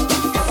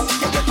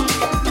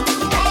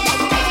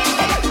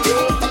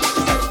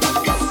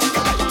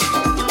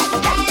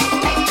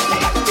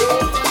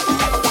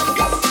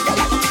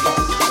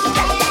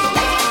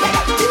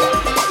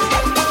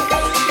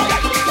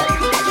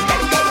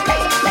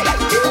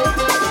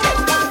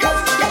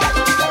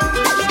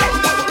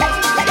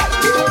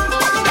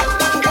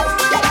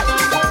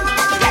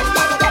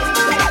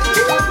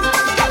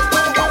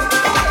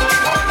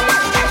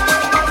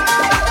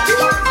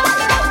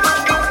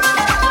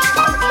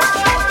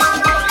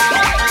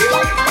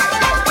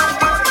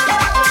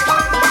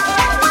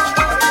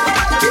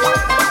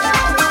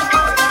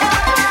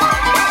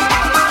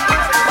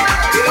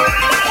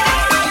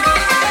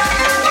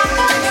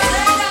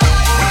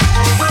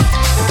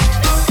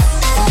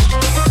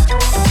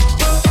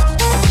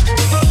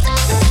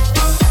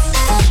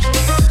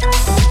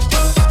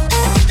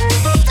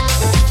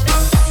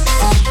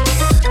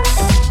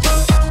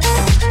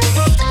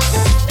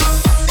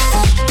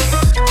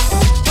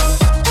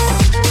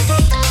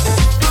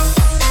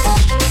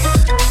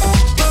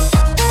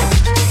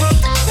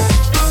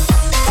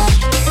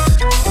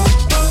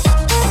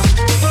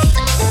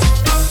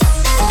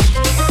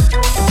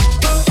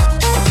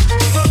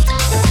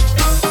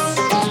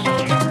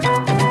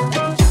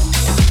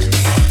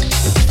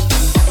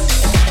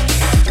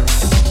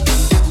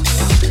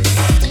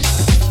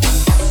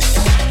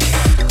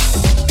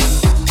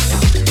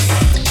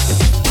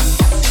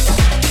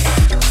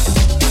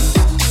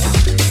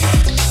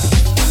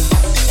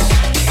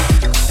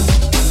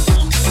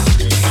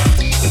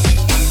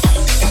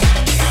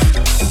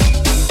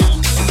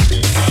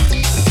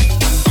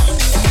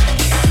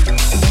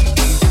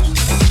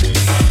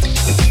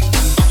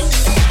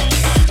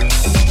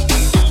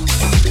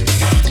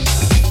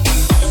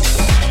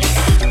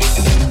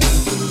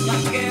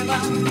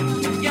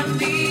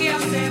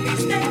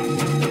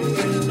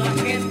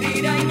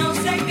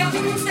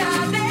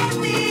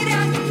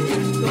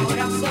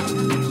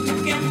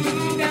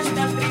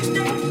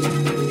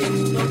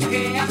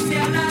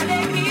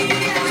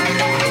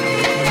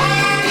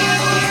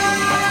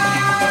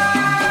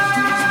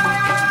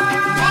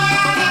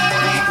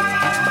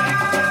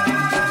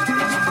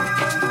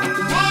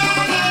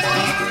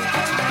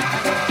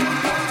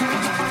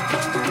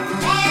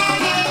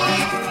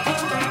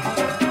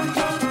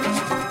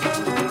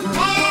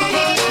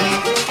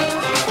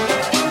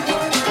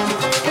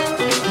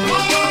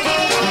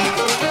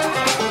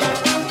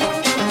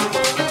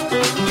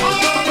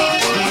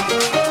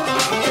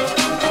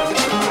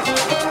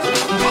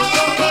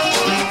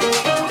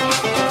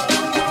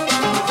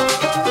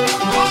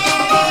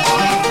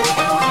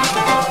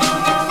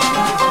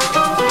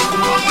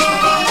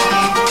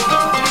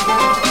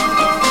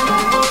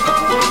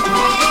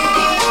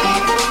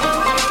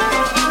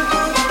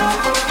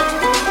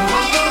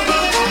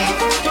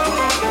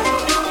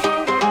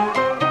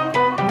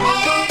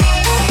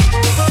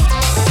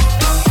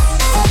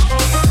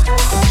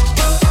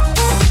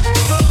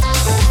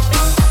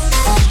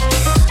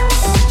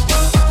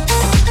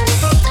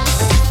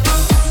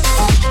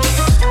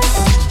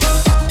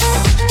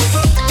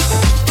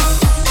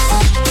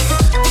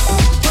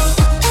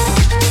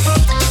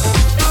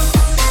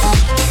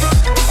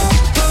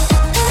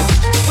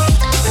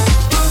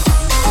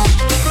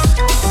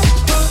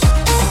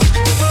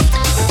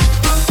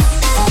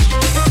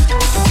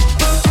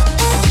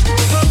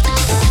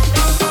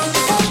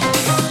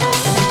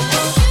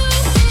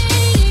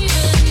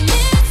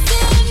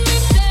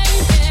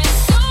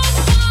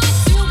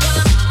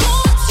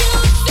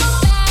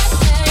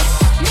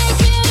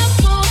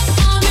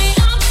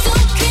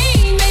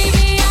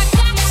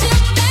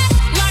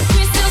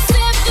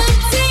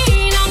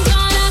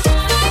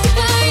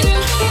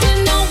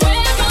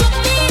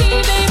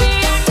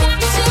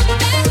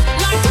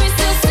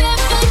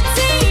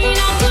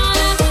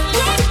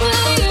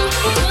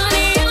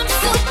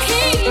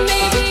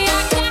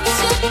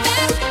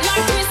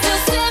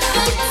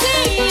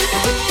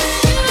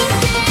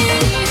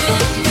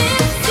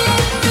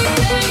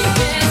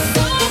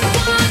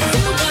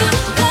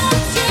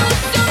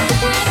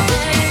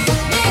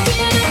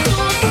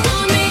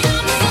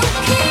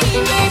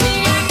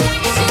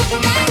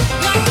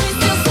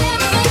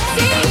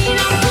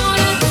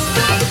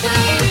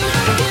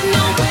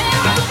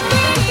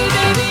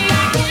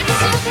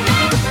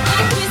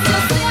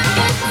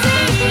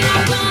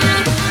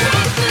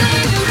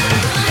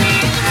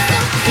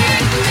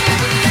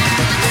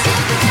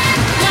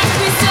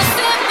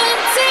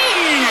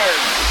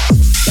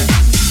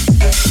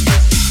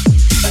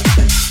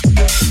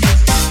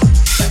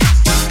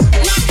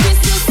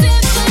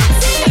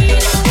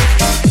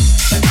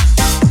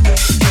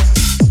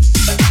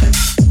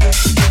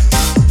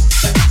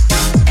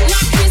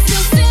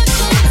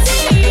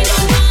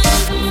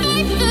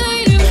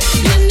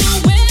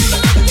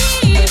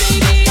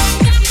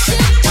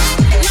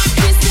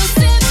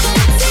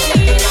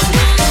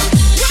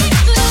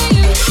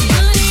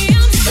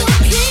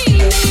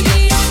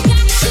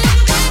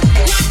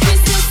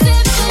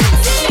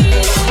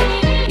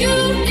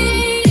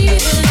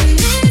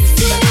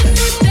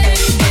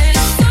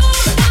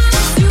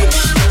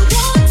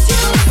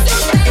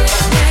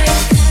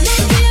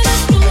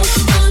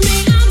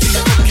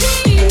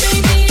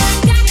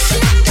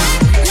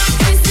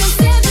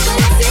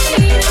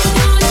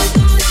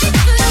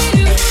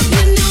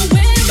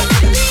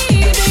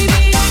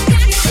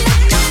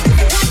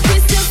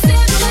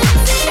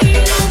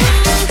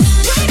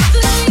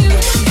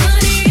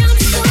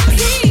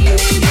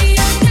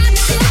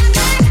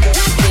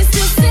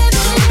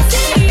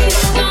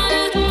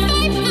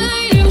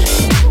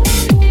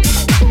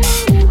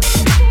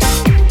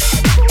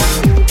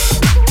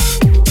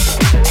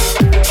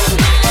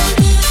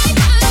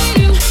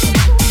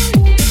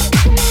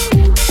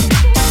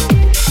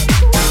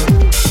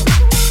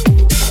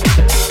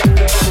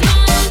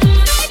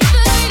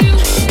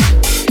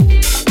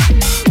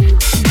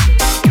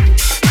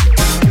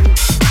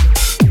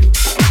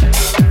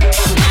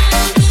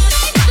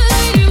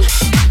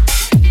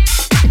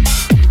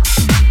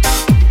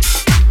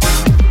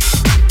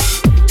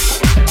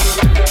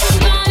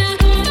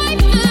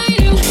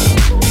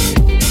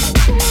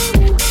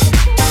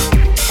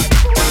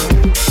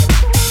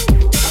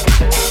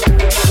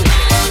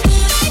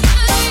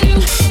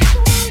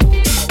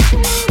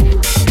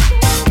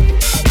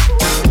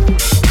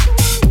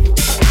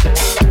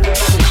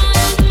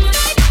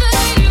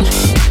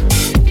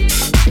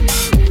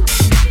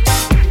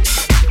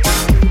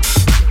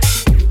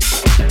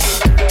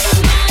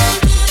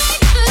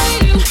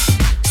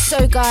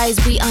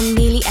 guys, we are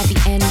nearly at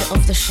the end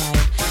of the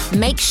show.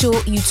 Make sure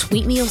you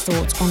tweet me your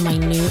thoughts on my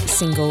new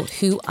single,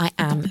 Who I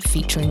Am,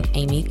 featuring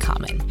Amy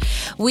Carmen.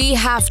 We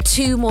have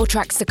 2 more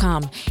tracks to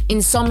come,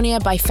 Insomnia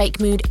by Fake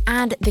Mood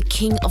and The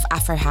King of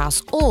Afro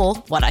House, or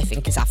what I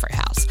think is Afro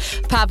House,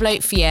 Pablo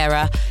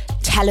Fiera,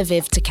 Tel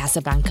Aviv to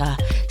Casablanca.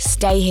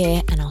 Stay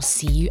here and I'll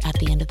see you at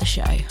the end of the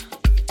show.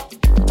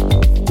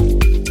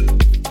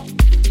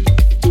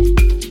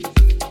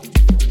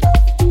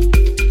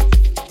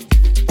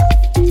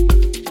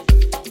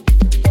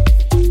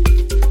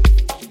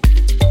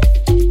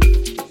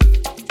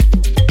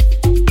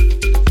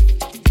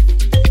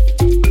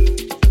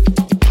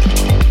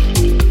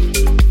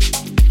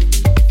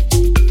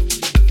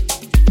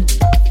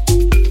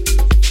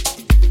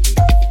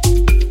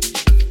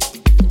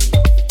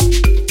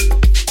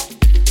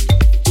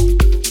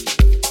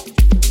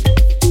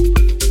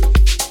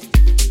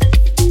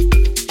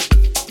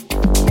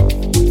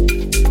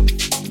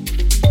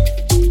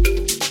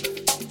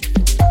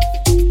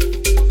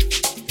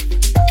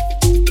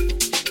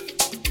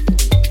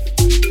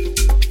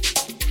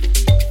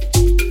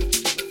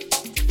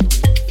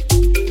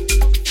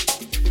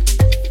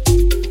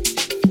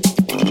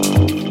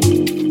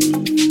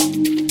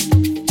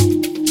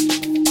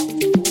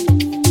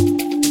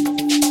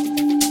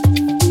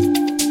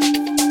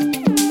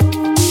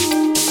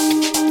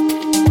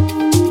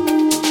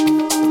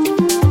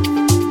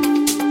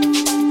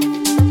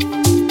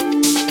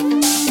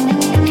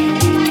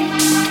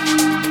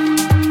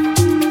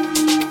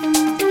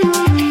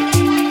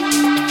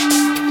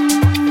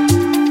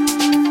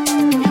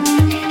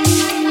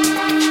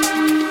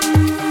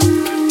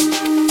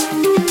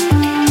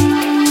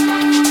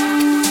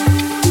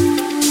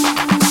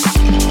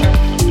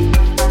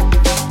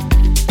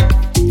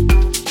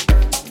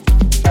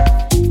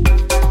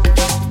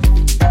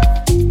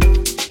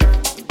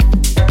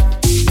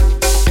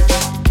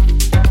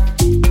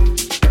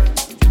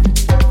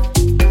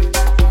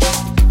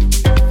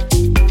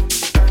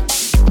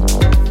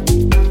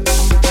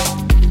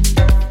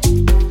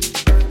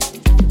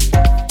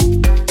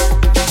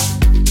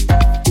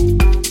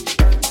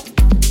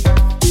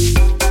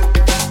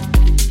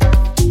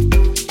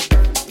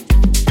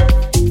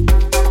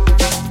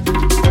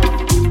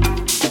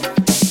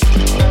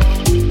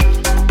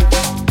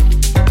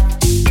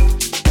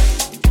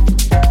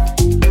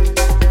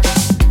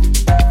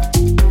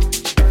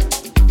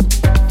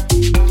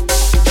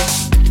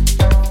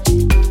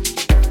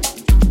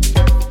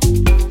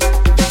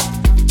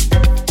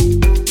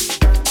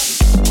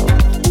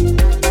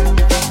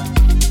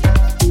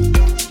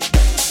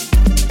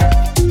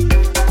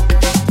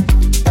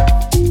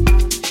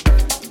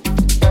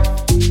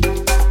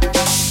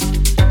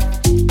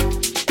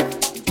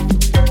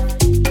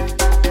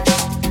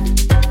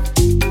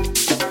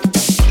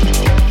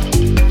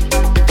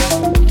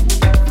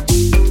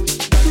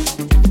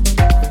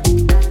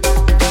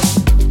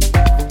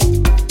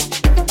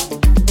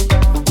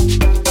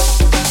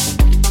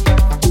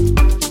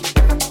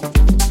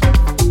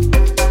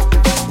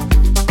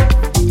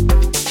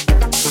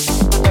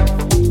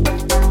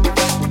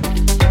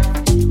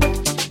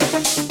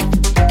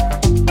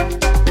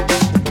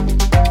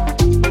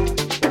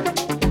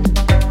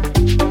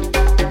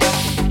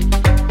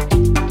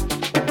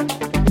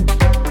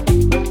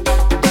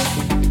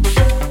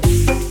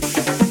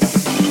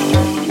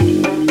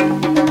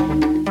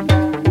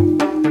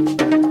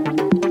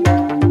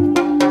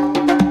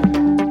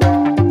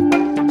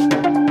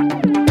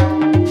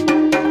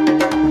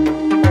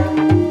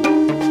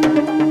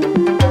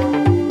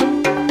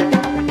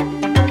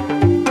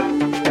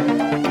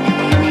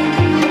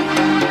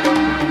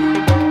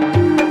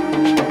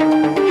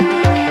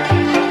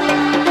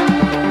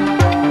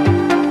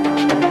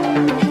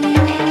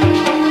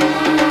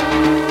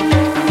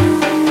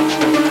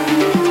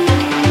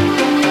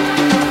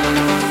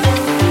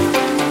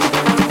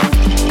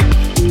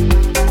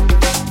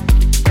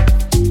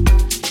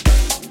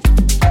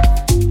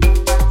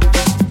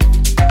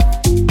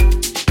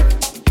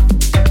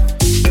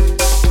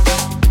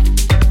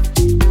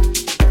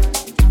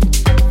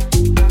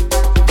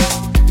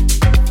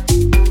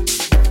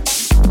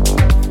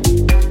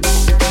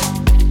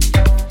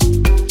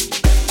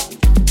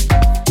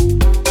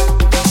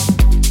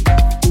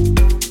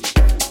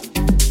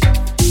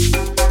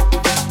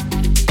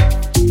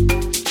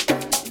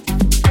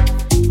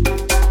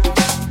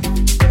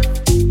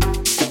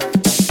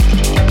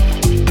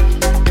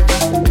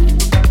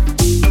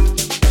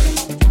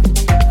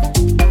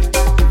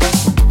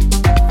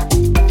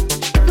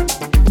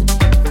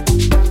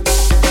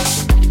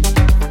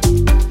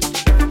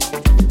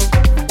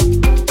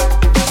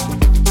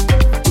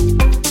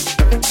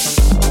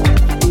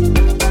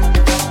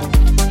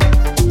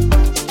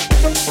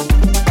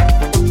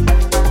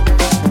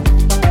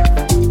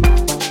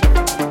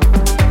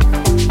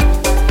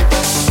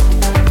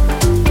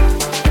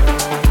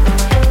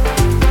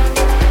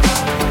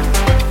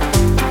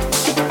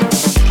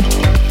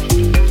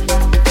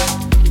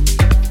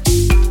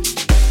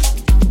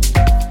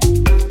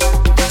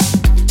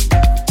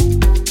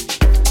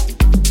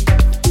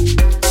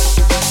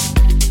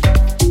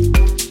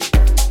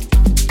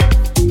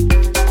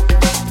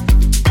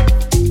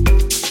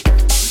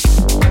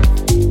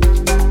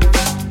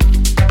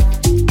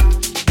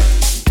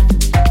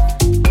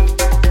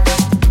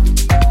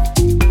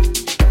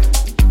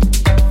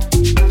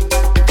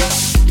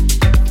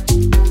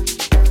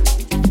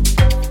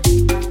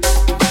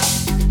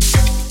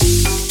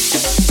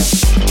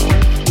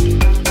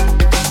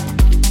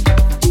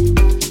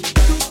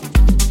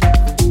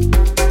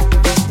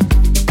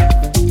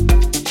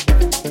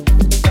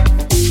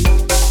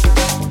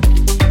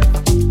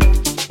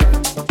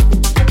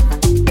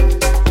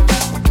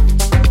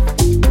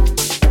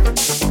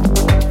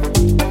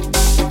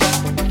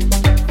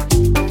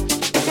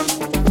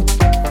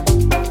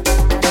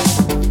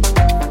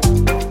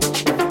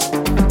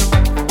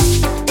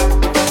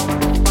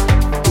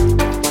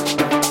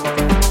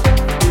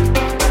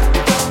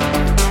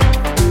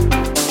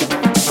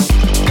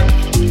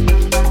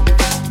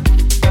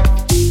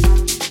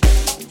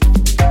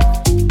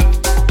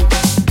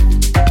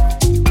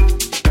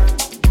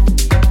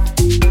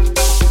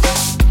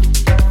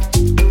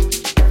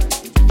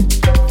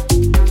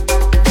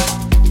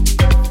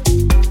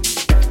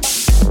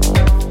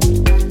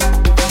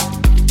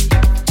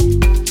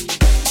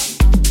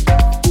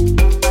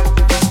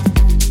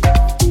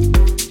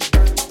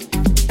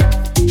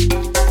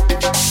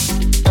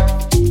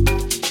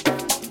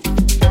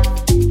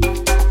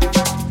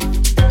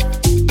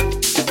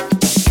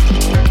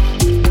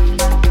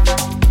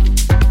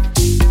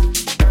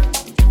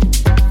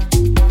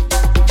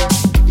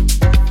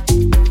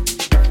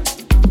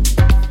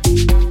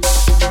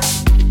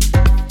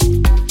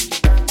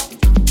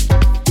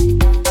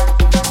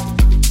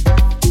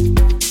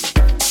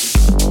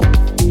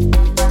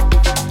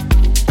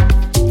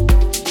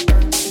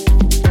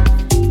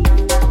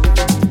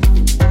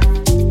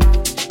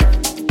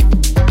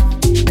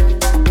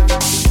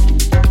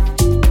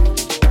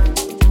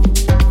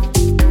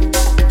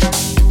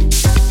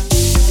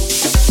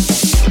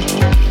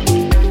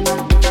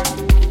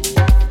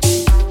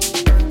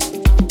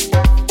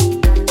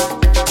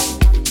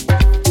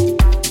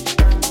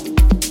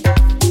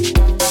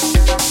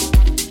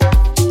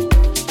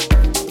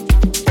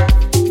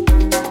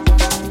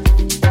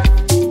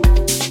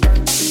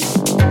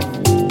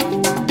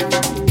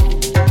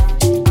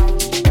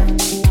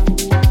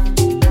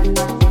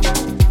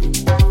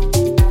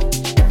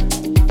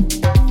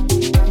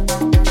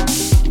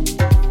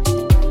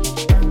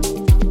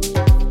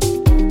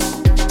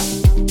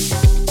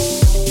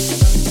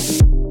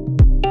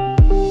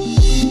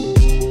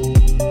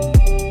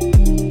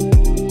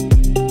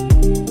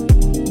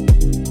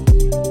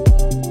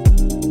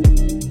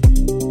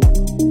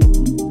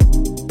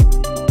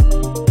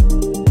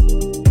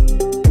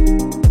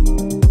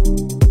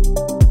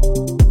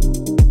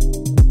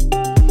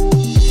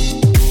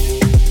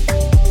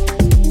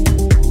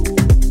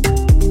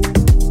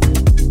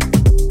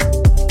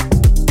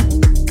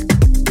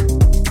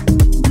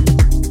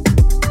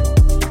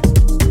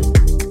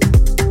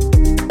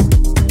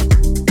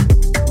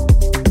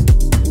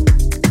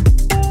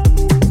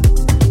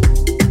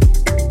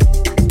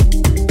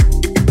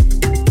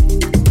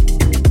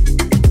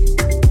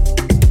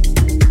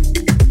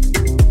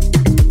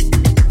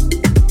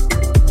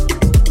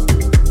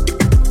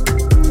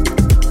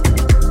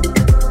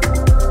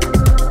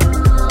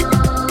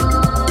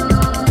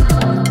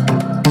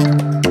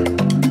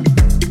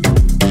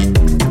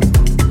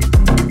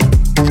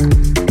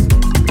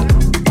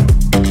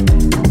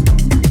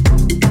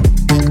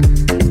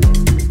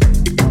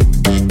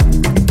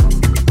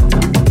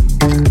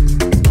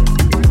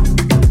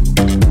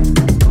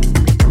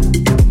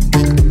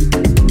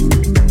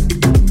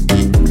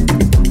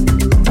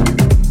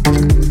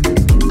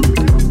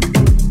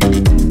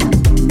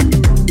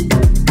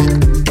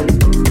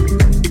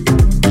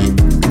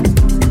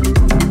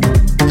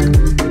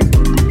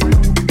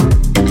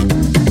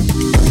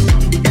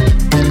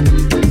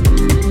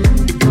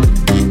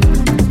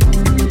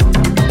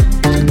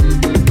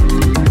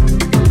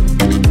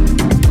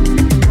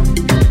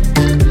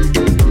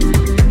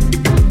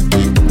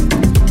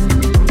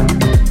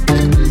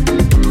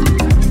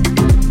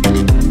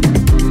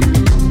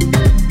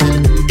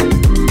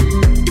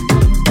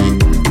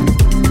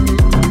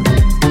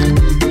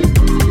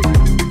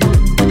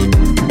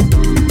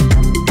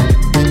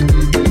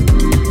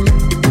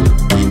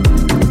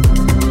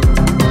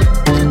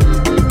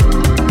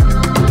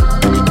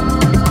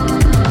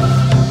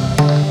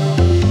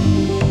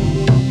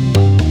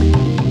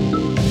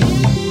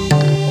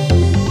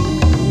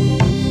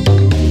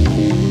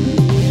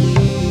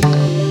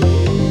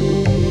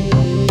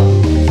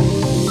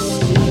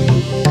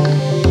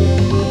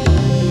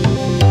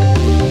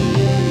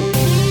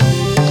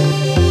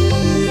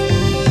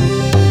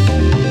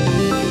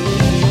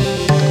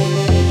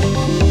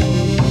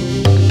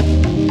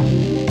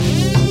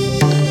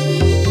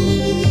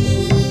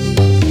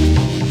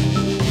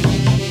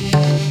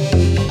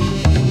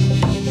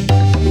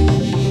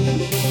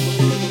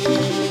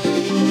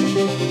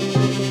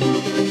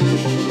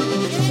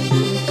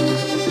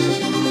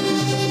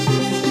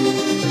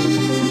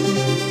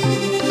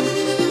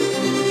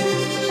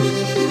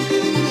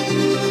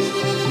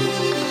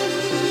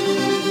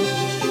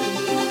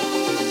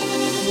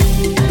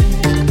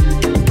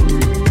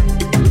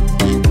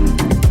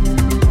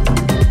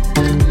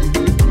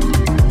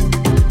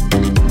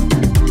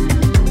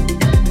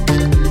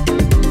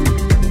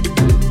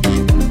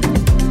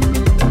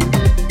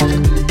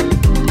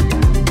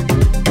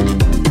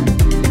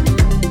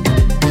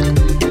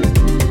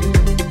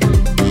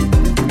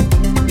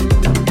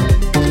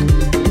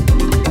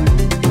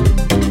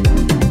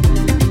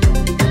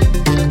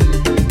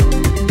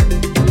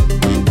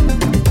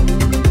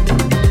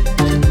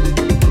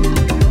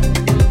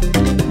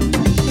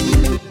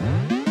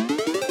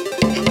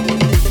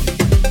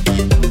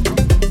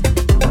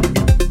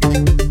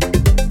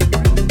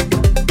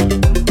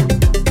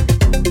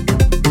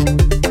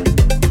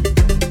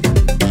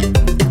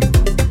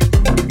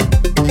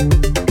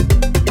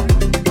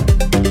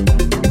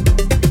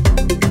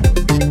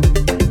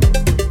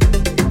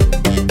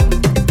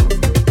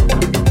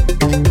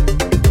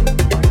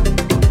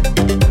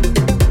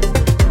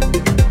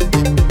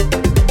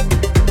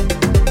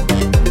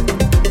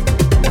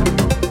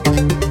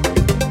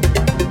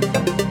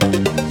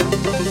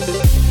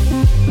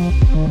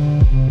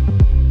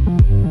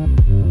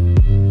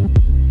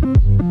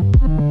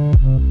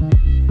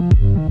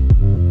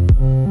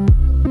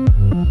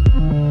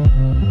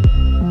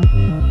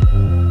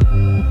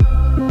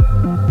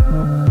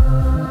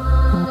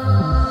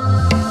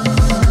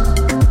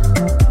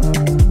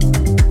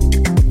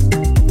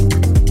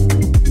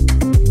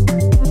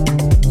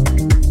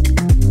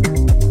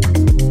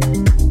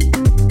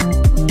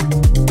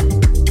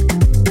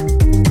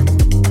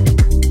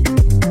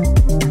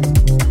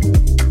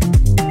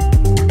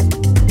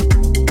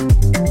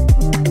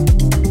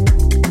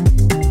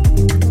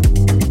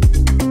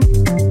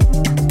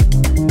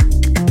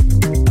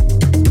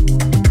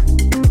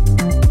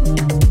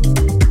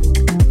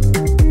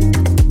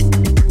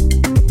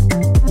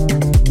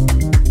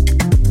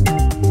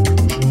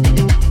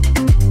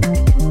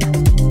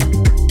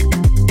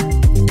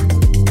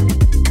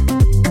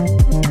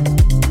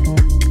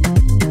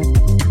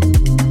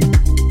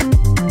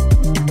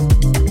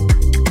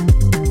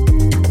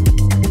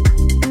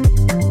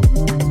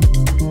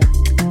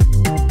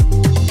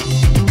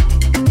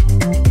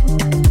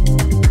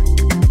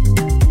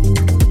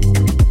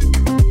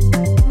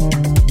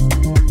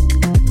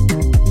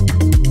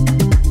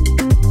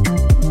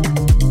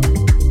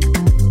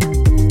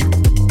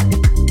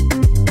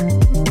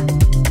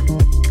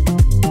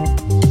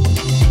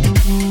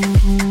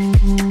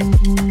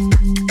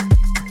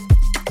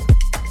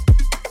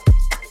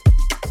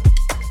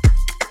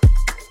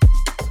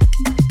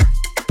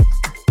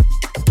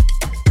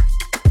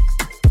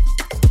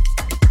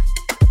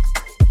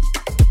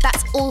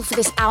 for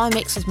this hour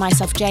mix with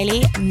myself,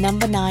 Jaylee,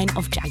 number 9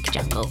 of Jagger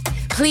Jungle.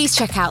 Please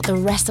check out the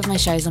rest of my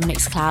shows on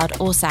Mixcloud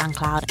or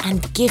Soundcloud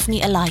and give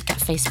me a like at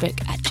Facebook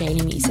at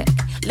Jaylee Music.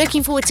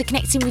 Looking forward to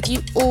connecting with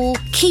you all.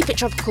 Keep it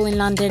tropical in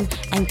London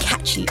and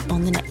catch you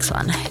on the next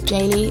one.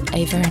 Jaylee,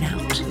 over and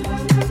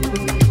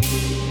out.